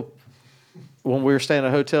he'll, when we're staying at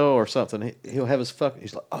a hotel or something, he'll have his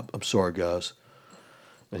he's like, I'm sorry, guys.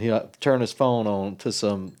 And he'll turn his phone on to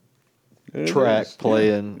some track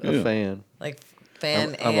playing a fan. Like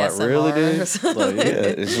fan I'm ASMR. like, really, dude? Like,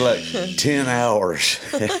 It's like 10 hours.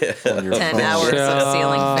 10 hours of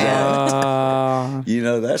ceiling fan.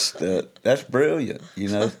 That's brilliant.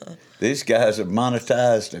 These guys are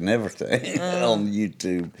monetized and everything on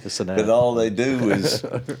YouTube. But all they do is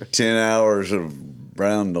 10 hours of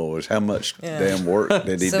brown noise. How much damn work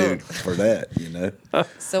did he do for that,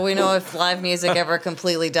 So we know if live music ever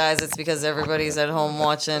completely dies, it's because everybody's at home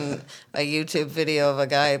watching a YouTube video of a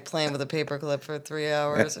guy playing with a paperclip for 3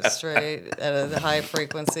 hours straight at a high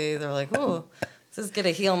frequency. They're like, "Oh, this is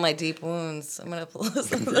gonna heal my deep wounds. I'm gonna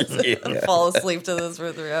listen to this and fall asleep to this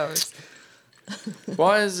for 3 hours."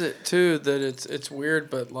 Why is it too that it's weird,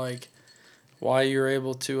 but like why you're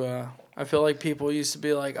able to I feel like people used to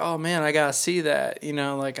be like, "Oh man, I gotta see that,"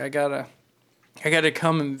 like I gotta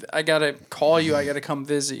come and I gotta call you, I gotta come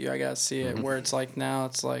visit you, I gotta see it. Where it's like now,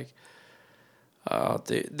 it's like,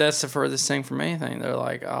 that's the furthest thing from anything. They're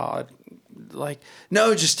like,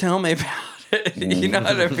 no, just tell me about it. You know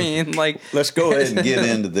what I mean? Like, let's go ahead and get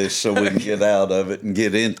into this so we can get out of it and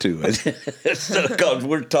get into it. Because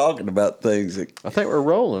we're talking about things that I think we're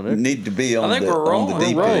rolling. Need to be on the deep We're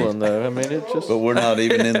rolling, end. Though. I mean, it's just. But we're not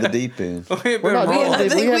even in the deep end. We're not rolling. I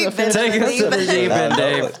think we've been Take us to the deep end,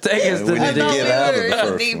 Dave. Take us to the We need to get out of the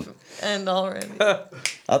first deep one. end already.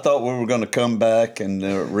 I thought we were going to come back and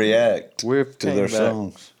react to their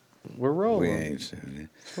songs. We're rolling. We ain't doing it.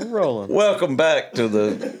 We're rolling. Welcome back to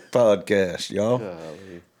the podcast, y'all.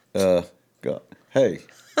 Hey,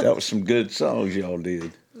 that was some good songs y'all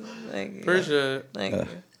did. Thank you. Appreciate it. Thank you.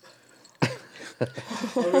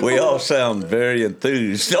 We all sound very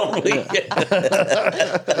enthused, don't we? I'm gonna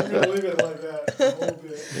leave it like that a little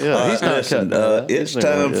bit. Yeah, he's not Listen, cutting that. it's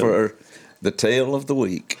time for the tale of the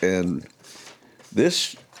week, and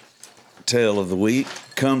this tale of the week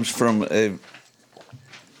comes from a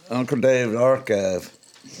Uncle David archive,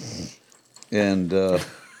 and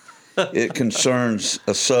it concerns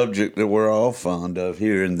a subject that we're all fond of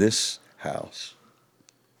here in this house.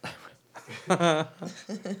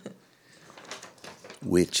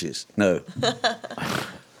 Witches. No.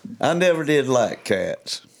 I never did like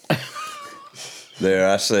cats. There,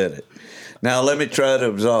 I said it. Now let me try to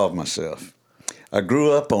absolve myself. I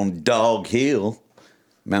grew up on Dog Hill,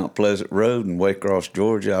 Mount Pleasant Road in Waycross,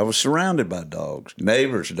 Georgia. I was surrounded by dogs,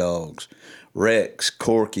 neighbors' dogs, Rex,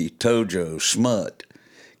 Corky, Tojo, Smut,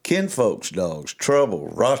 kinfolks' dogs, Trouble,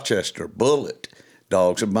 Rochester, Bullet,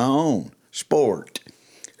 dogs of my own, Sport,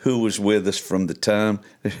 who was with us from the time,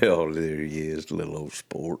 oh, there he is, little old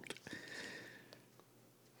Sport.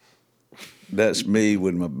 That's me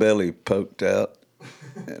with my belly poked out,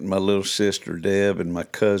 and my little sister Deb and my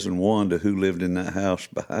cousin Wanda, who lived in that house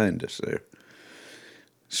behind us there.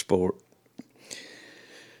 Sport.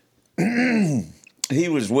 He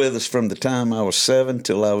was with us from the time I was 7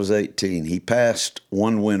 till I was 18. He passed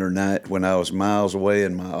one winter night when I was miles away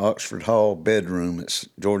in my Oxford Hall bedroom at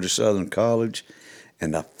Georgia Southern College,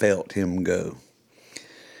 and I felt him go.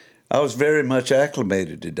 I was very much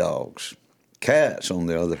acclimated to dogs. Cats, on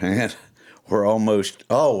the other hand, were almost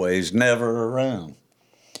always never around.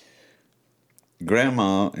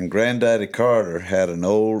 Grandma and Granddaddy Carter had an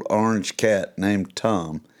old orange cat named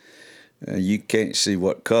Tom. You can't see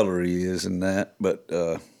what color he is in that, but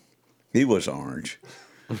he was orange.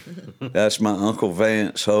 That's my Uncle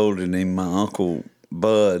Vance holding him, my Uncle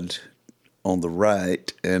Bud on the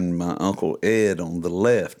right, and my Uncle Ed on the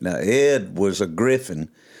left. Now, Ed was a Griffin.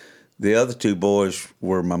 The other two boys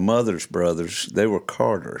were my mother's brothers. They were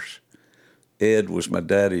Carters. Ed was my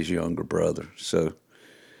daddy's younger brother. So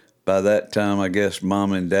by that time, I guess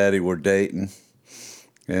Mom and Daddy were dating.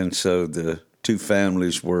 And so the two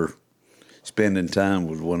families were spending time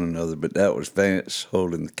with one another. But that was Vance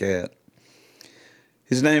holding the cat.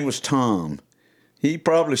 His name was Tom. He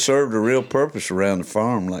probably served a real purpose around the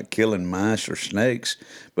farm, like killing mice or snakes.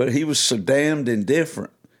 But he was so damned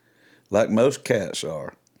indifferent, like most cats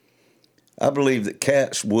are. I believe that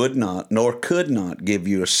cats would not, nor could not, give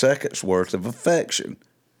you a second's worth of affection.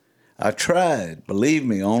 I tried, believe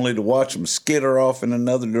me, only to watch them skitter off in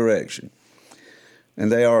another direction.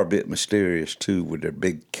 And they are a bit mysterious, too, with their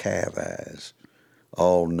big calf eyes,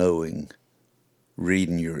 all-knowing,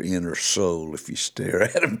 reading your inner soul if you stare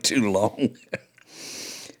at them too long.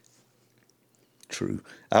 True.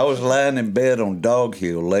 I was lying in bed on Dog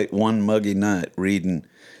Hill late one muggy night reading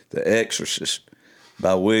The Exorcist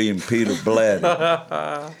by William Peter Blatty.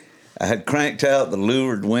 I had cranked out the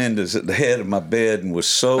louvered windows at the head of my bed and was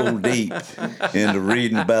so deep into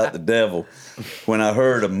reading about the devil when I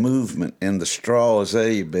heard a movement in the straw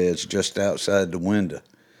azalea beds just outside the window.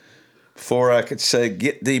 Before I could say,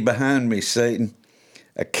 "Get thee behind me, Satan,"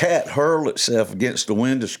 a cat hurled itself against the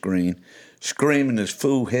window screen, screaming his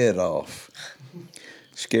fool head off.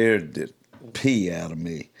 Scared the pee out of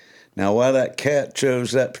me. Now, why that cat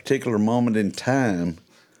chose that particular moment in time,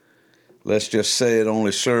 let's just say it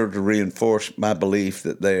only served to reinforce my belief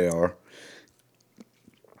that they are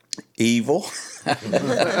evil,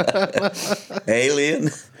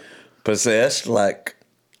 alien, possessed like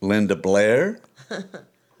Linda Blair.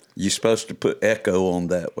 You're supposed to put echo on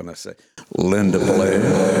that when I say Linda Blair.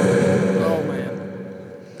 Oh,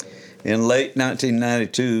 man. In late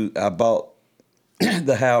 1992, I bought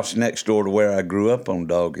the house next door to where I grew up on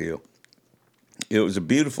Dog Hill. It was a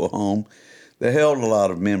beautiful home that held a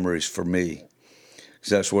lot of memories for me, because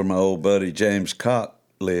that's where my old buddy James Cott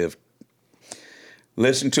lived.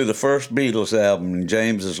 Listened to the first Beatles album in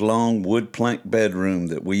James's long wood plank bedroom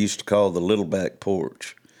that we used to call the little back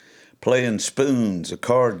porch, playing spoons, a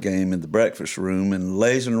card game in the breakfast room, and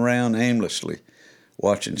lazing around aimlessly,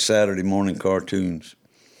 watching Saturday morning cartoons.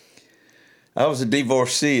 I was a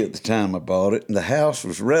divorcee at the time I bought it, and the house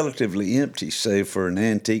was relatively empty save for an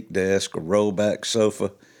antique desk, a rollback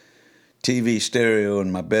sofa, TV stereo,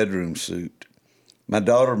 and my bedroom suite. My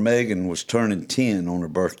daughter Megan was turning 10 on her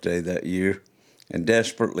birthday that year and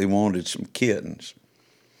desperately wanted some kittens.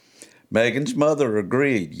 Megan's mother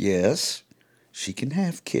agreed, yes, she can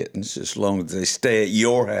have kittens as long as they stay at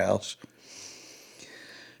your house.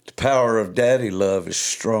 The power of daddy love is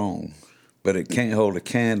strong, but it can't hold a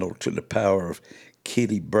candle to the power of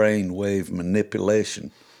kitty brainwave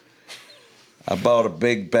manipulation. I bought a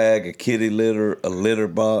big bag of kitty litter, a litter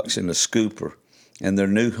box, and a scooper, and their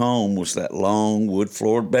new home was that long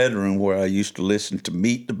wood-floored bedroom where I used to listen to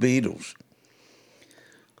Meet the Beatles.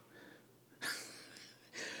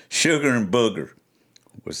 Sugar and Booger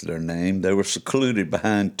was their name. They were secluded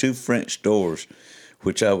behind two French doors,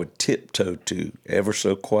 which I would tiptoe to ever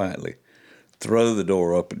so quietly, throw the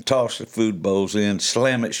door up and toss the food bowls in,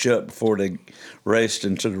 slam it shut before they raced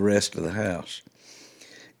into the rest of the house.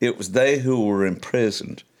 It was they who were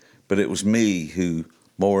imprisoned, but it was me who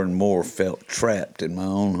more and more felt trapped in my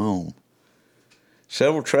own home.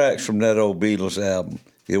 Several tracks from that old Beatles album,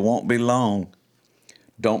 It Won't Be Long,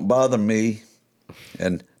 Don't Bother Me,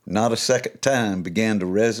 and Not a Second Time began to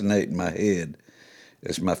resonate in my head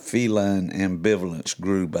as my feline ambivalence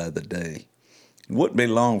grew by the day. It wouldn't be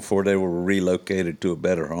long before they were relocated to a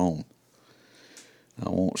better home. I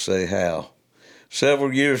won't say how.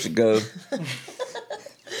 Several years ago,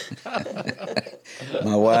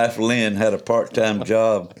 my wife Lynn had a part-time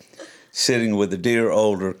job sitting with a dear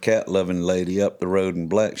older cat-loving lady up the road in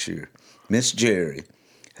Blackshear. Miss Jerry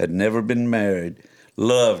had never been married,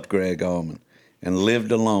 loved Greg Allman, and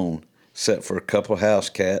lived alone, except for a couple house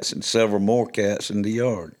cats and several more cats in the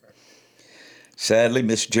yard. Sadly,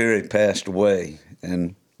 Miss Jerry passed away,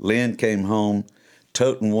 and Lynn came home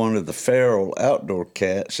toting one of the feral outdoor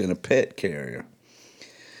cats in a pet carrier.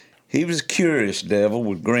 He was a curious devil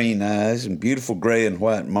with green eyes and beautiful gray and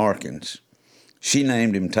white markings. She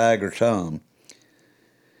named him Tiger Tom,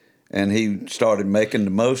 and he started making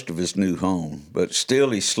the most of his new home, but still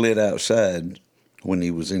he slid outside when he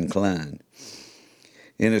was inclined.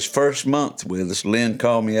 In his first month with us, Lynn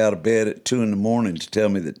called me out of bed at 2 a.m. to tell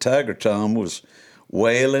me that Tiger Tom was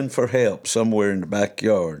wailing for help somewhere in the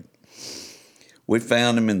backyard. We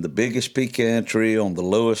found him in the biggest pecan tree on the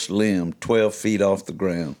lowest limb, 12 feet off the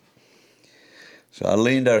ground. So I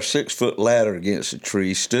leaned our 6-foot ladder against the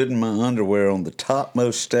tree, stood in my underwear on the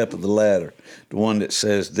topmost step of the ladder, the one that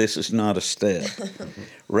says, "This is not a step,"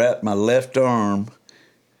 wrapped my left arm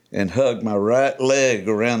and hugged my right leg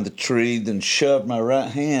around the tree, then shoved my right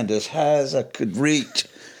hand as high as I could reach,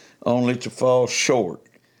 only to fall short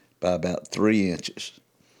by about 3 inches.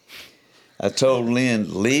 I told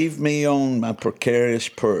Lynn, "Leave me on my precarious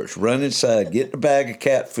perch. Run inside, get the bag of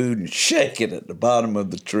cat food, and shake it at the bottom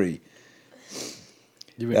of the tree."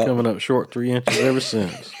 You've been coming up short 3 inches ever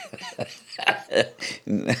since.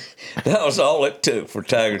 That was all it took for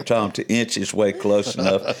Tiger Tom to inch his way close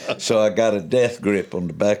enough so I got a death grip on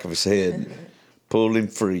the back of his head and pulled him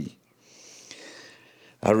free.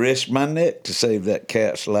 I risked my neck to save that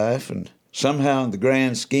cat's life, and somehow in the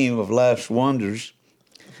grand scheme of life's wonders,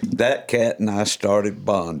 that cat and I started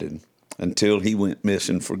bonding until he went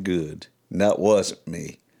missing for good. And that wasn't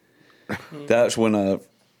me. That's when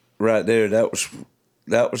right there,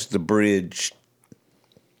 that was the bridge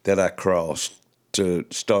that I crossed to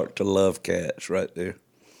start to love cats right there.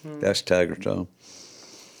 That's Tiger Tom.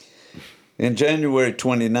 In January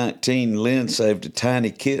 2019, Lynn saved a tiny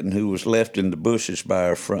kitten who was left in the bushes by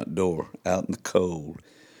our front door out in the cold.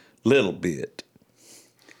 Little bit.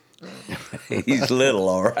 He's little,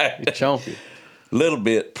 all right. Chunky. Little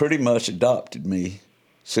bit pretty much adopted me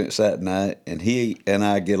since that night, and he and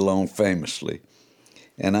I get along famously.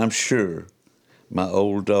 And I'm sure my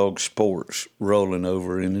old dog Sport's rolling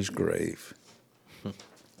over in his grave.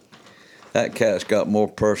 That cat's got more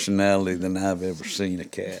personality than I've ever seen a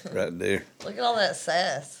cat right there. Look at all that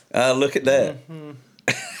sass. Look at that.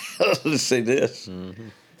 Let's see this.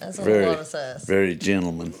 That's a lot of sass. Very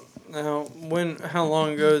gentleman. Now, how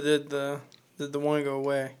long ago did the one go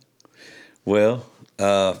away? Well,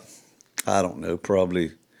 I don't know,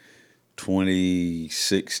 probably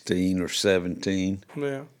 2016 or 17.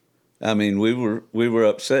 Yeah. I mean, we were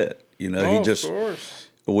upset. You know, Of course.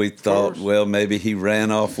 We thought, well, maybe he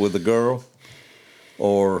ran off with a girl,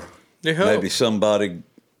 or You hope. maybe somebody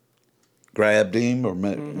grabbed him, or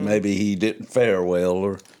maybe he didn't fare well,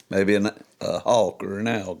 or maybe a hawk or an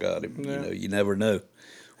owl got him. Yeah. You know, you never know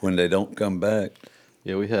when they don't come back.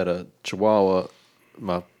 Yeah, we had a Chihuahua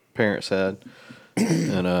my parents had,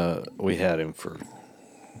 and we had him for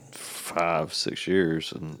 5-6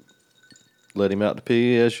 years and let him out to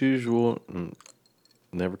pee as usual and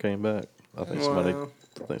never came back. I think somebody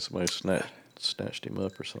snatched him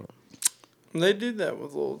up or something. They do that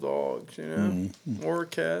with little dogs, you know, or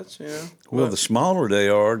cats, you know. Well, But- the smaller they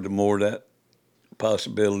are, the more that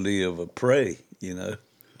possibility of a prey, you know.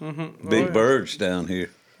 Big yeah. birds down here.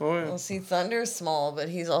 Oh yeah. Well, see, Thunder's small, but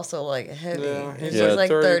he's also like heavy. Yeah, he's he's like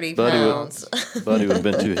 30 Buddy pounds. Buddy would have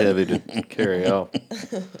been too heavy to carry off.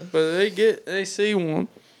 But they see one,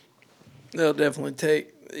 they'll definitely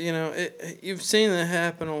take. You know, you've seen that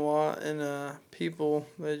happen a lot, and people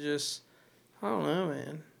they just, I don't know,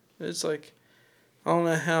 man. It's like, I don't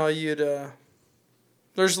know how you'd.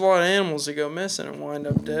 There's a lot of animals that go missing and wind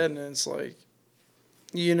up dead, and it's like,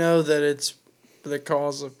 you know that it's the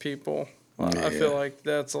cause of people. I feel like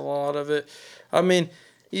that's a lot of it. I mean,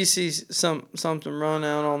 you see something run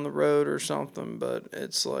out on the road or something, but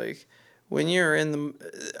it's like when you're in the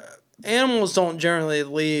animals don't generally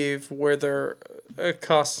leave where they're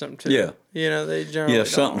accustomed to. Yeah. You know, they generally Yeah,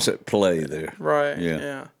 something's don't. at play there. Right. Yeah.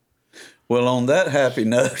 Yeah. Well, on that happy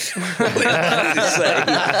note,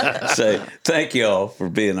 say thank y'all for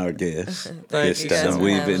being our guests. This you guys time for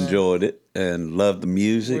we've having us. enjoyed it and loved the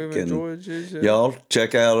music. We've and enjoyed you. Yeah. y'all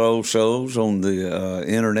check out Old Souls on the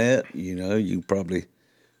internet. You know, you can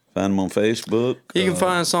find them on Facebook. You can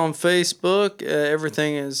find us on Facebook.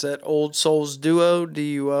 Everything is at Old Souls Duo,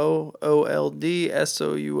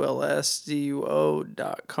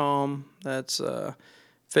 DuoLDSOULSDuo.com. That's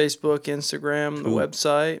Facebook, Instagram, the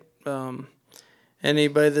website.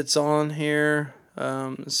 Anybody that's on here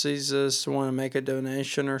sees us, want to make a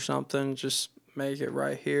donation or something, just make it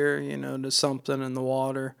right here, you know, to something in the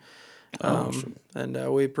water. And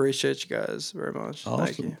we appreciate you guys very much.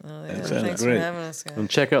 Thank you. Oh, yeah. That sounds Thanks great. for having us, guys. And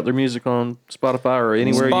check out their music on Spotify or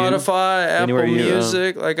anywhere Spotify, anywhere Apple you,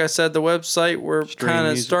 Music. Like I said, the website, we're stream kind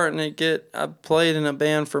of music. starting to get. I played in a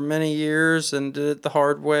band for many years and did it the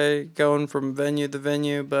hard way, going from venue to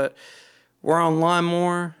venue. But we're online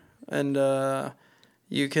more, and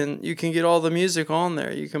you can get all the music on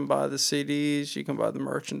there. You can buy the CDs, you can buy the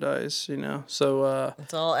merchandise. You know, so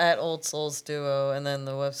It's all at Old Souls Duo, and then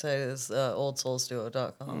the website is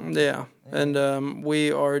oldsoulsduo.com. yeah. And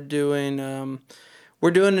we are doing.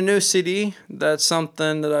 We're doing a new CD. That's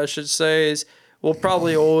something that I should say is we'll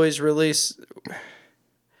probably always release.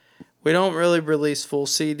 We don't really release full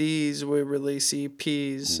CDs. We release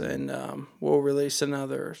EPs, and we'll release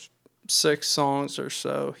another 6 songs or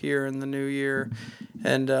so here in the new year.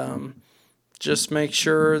 And just make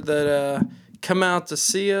sure that come out to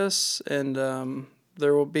see us. And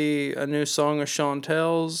there will be a new song of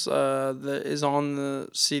Chantel's that is on the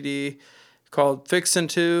CD called Fixin'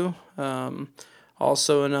 To.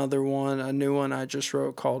 Also another one, a new one I just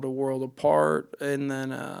wrote called A World Apart. And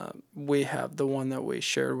then we have the one that we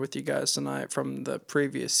shared with you guys tonight from the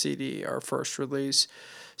previous CD, our first release.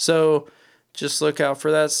 So just look out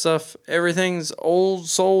for that stuff. Everything's Old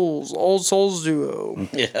Souls duo.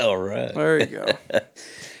 Yeah, all right. There you go.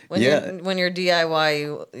 When Yeah. when you're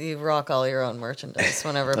DIY, you rock all your own merchandise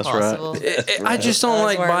whenever That's right. possible. I just don't I was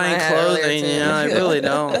like wearing my buying hat earlier, clothing, too. I really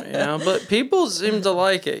don't, But people seem to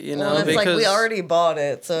like it, Well, it's because like we already bought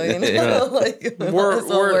it, so like we might we're as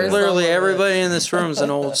well wear some literally of it. everybody in this room is an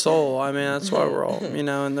old soul. I mean, that's why we're all,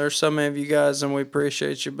 and there's so many of you guys, and we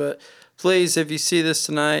appreciate you. But please, if you see this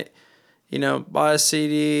tonight, buy a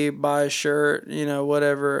CD, buy a shirt,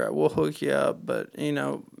 whatever. We'll hook you up, but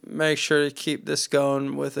make sure to keep this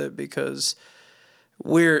going with it, because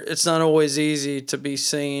it's not always easy to be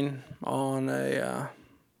seen on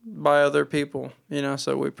by other people,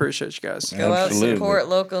 so we appreciate you guys. Go out, Absolutely. support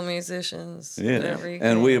local musicians. Yeah, whenever you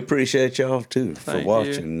and can. we appreciate y'all too for Thank you.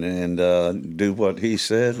 watching and do what he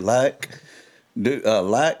said. Like,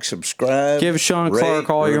 subscribe, Give Sean Clark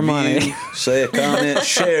all your money. say a comment,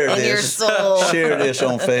 share And your this, soul. share this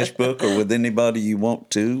on Facebook or with anybody you want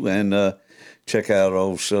to, and check out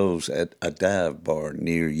old shows at a dive bar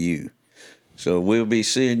near you. So we'll be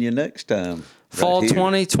seeing you next time. Fall right here.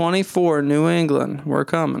 2024, New England. We're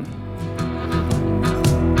coming.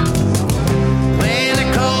 When the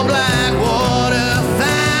cold black water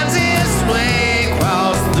finds its way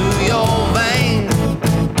across through your veins,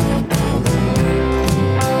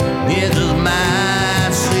 it just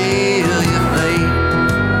might seal your fate.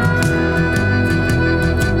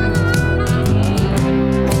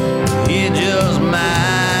 It just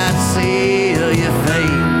might seal your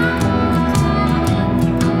fate.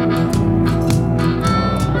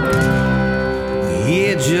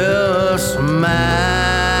 It just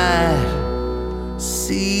might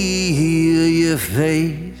seal your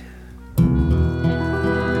fate.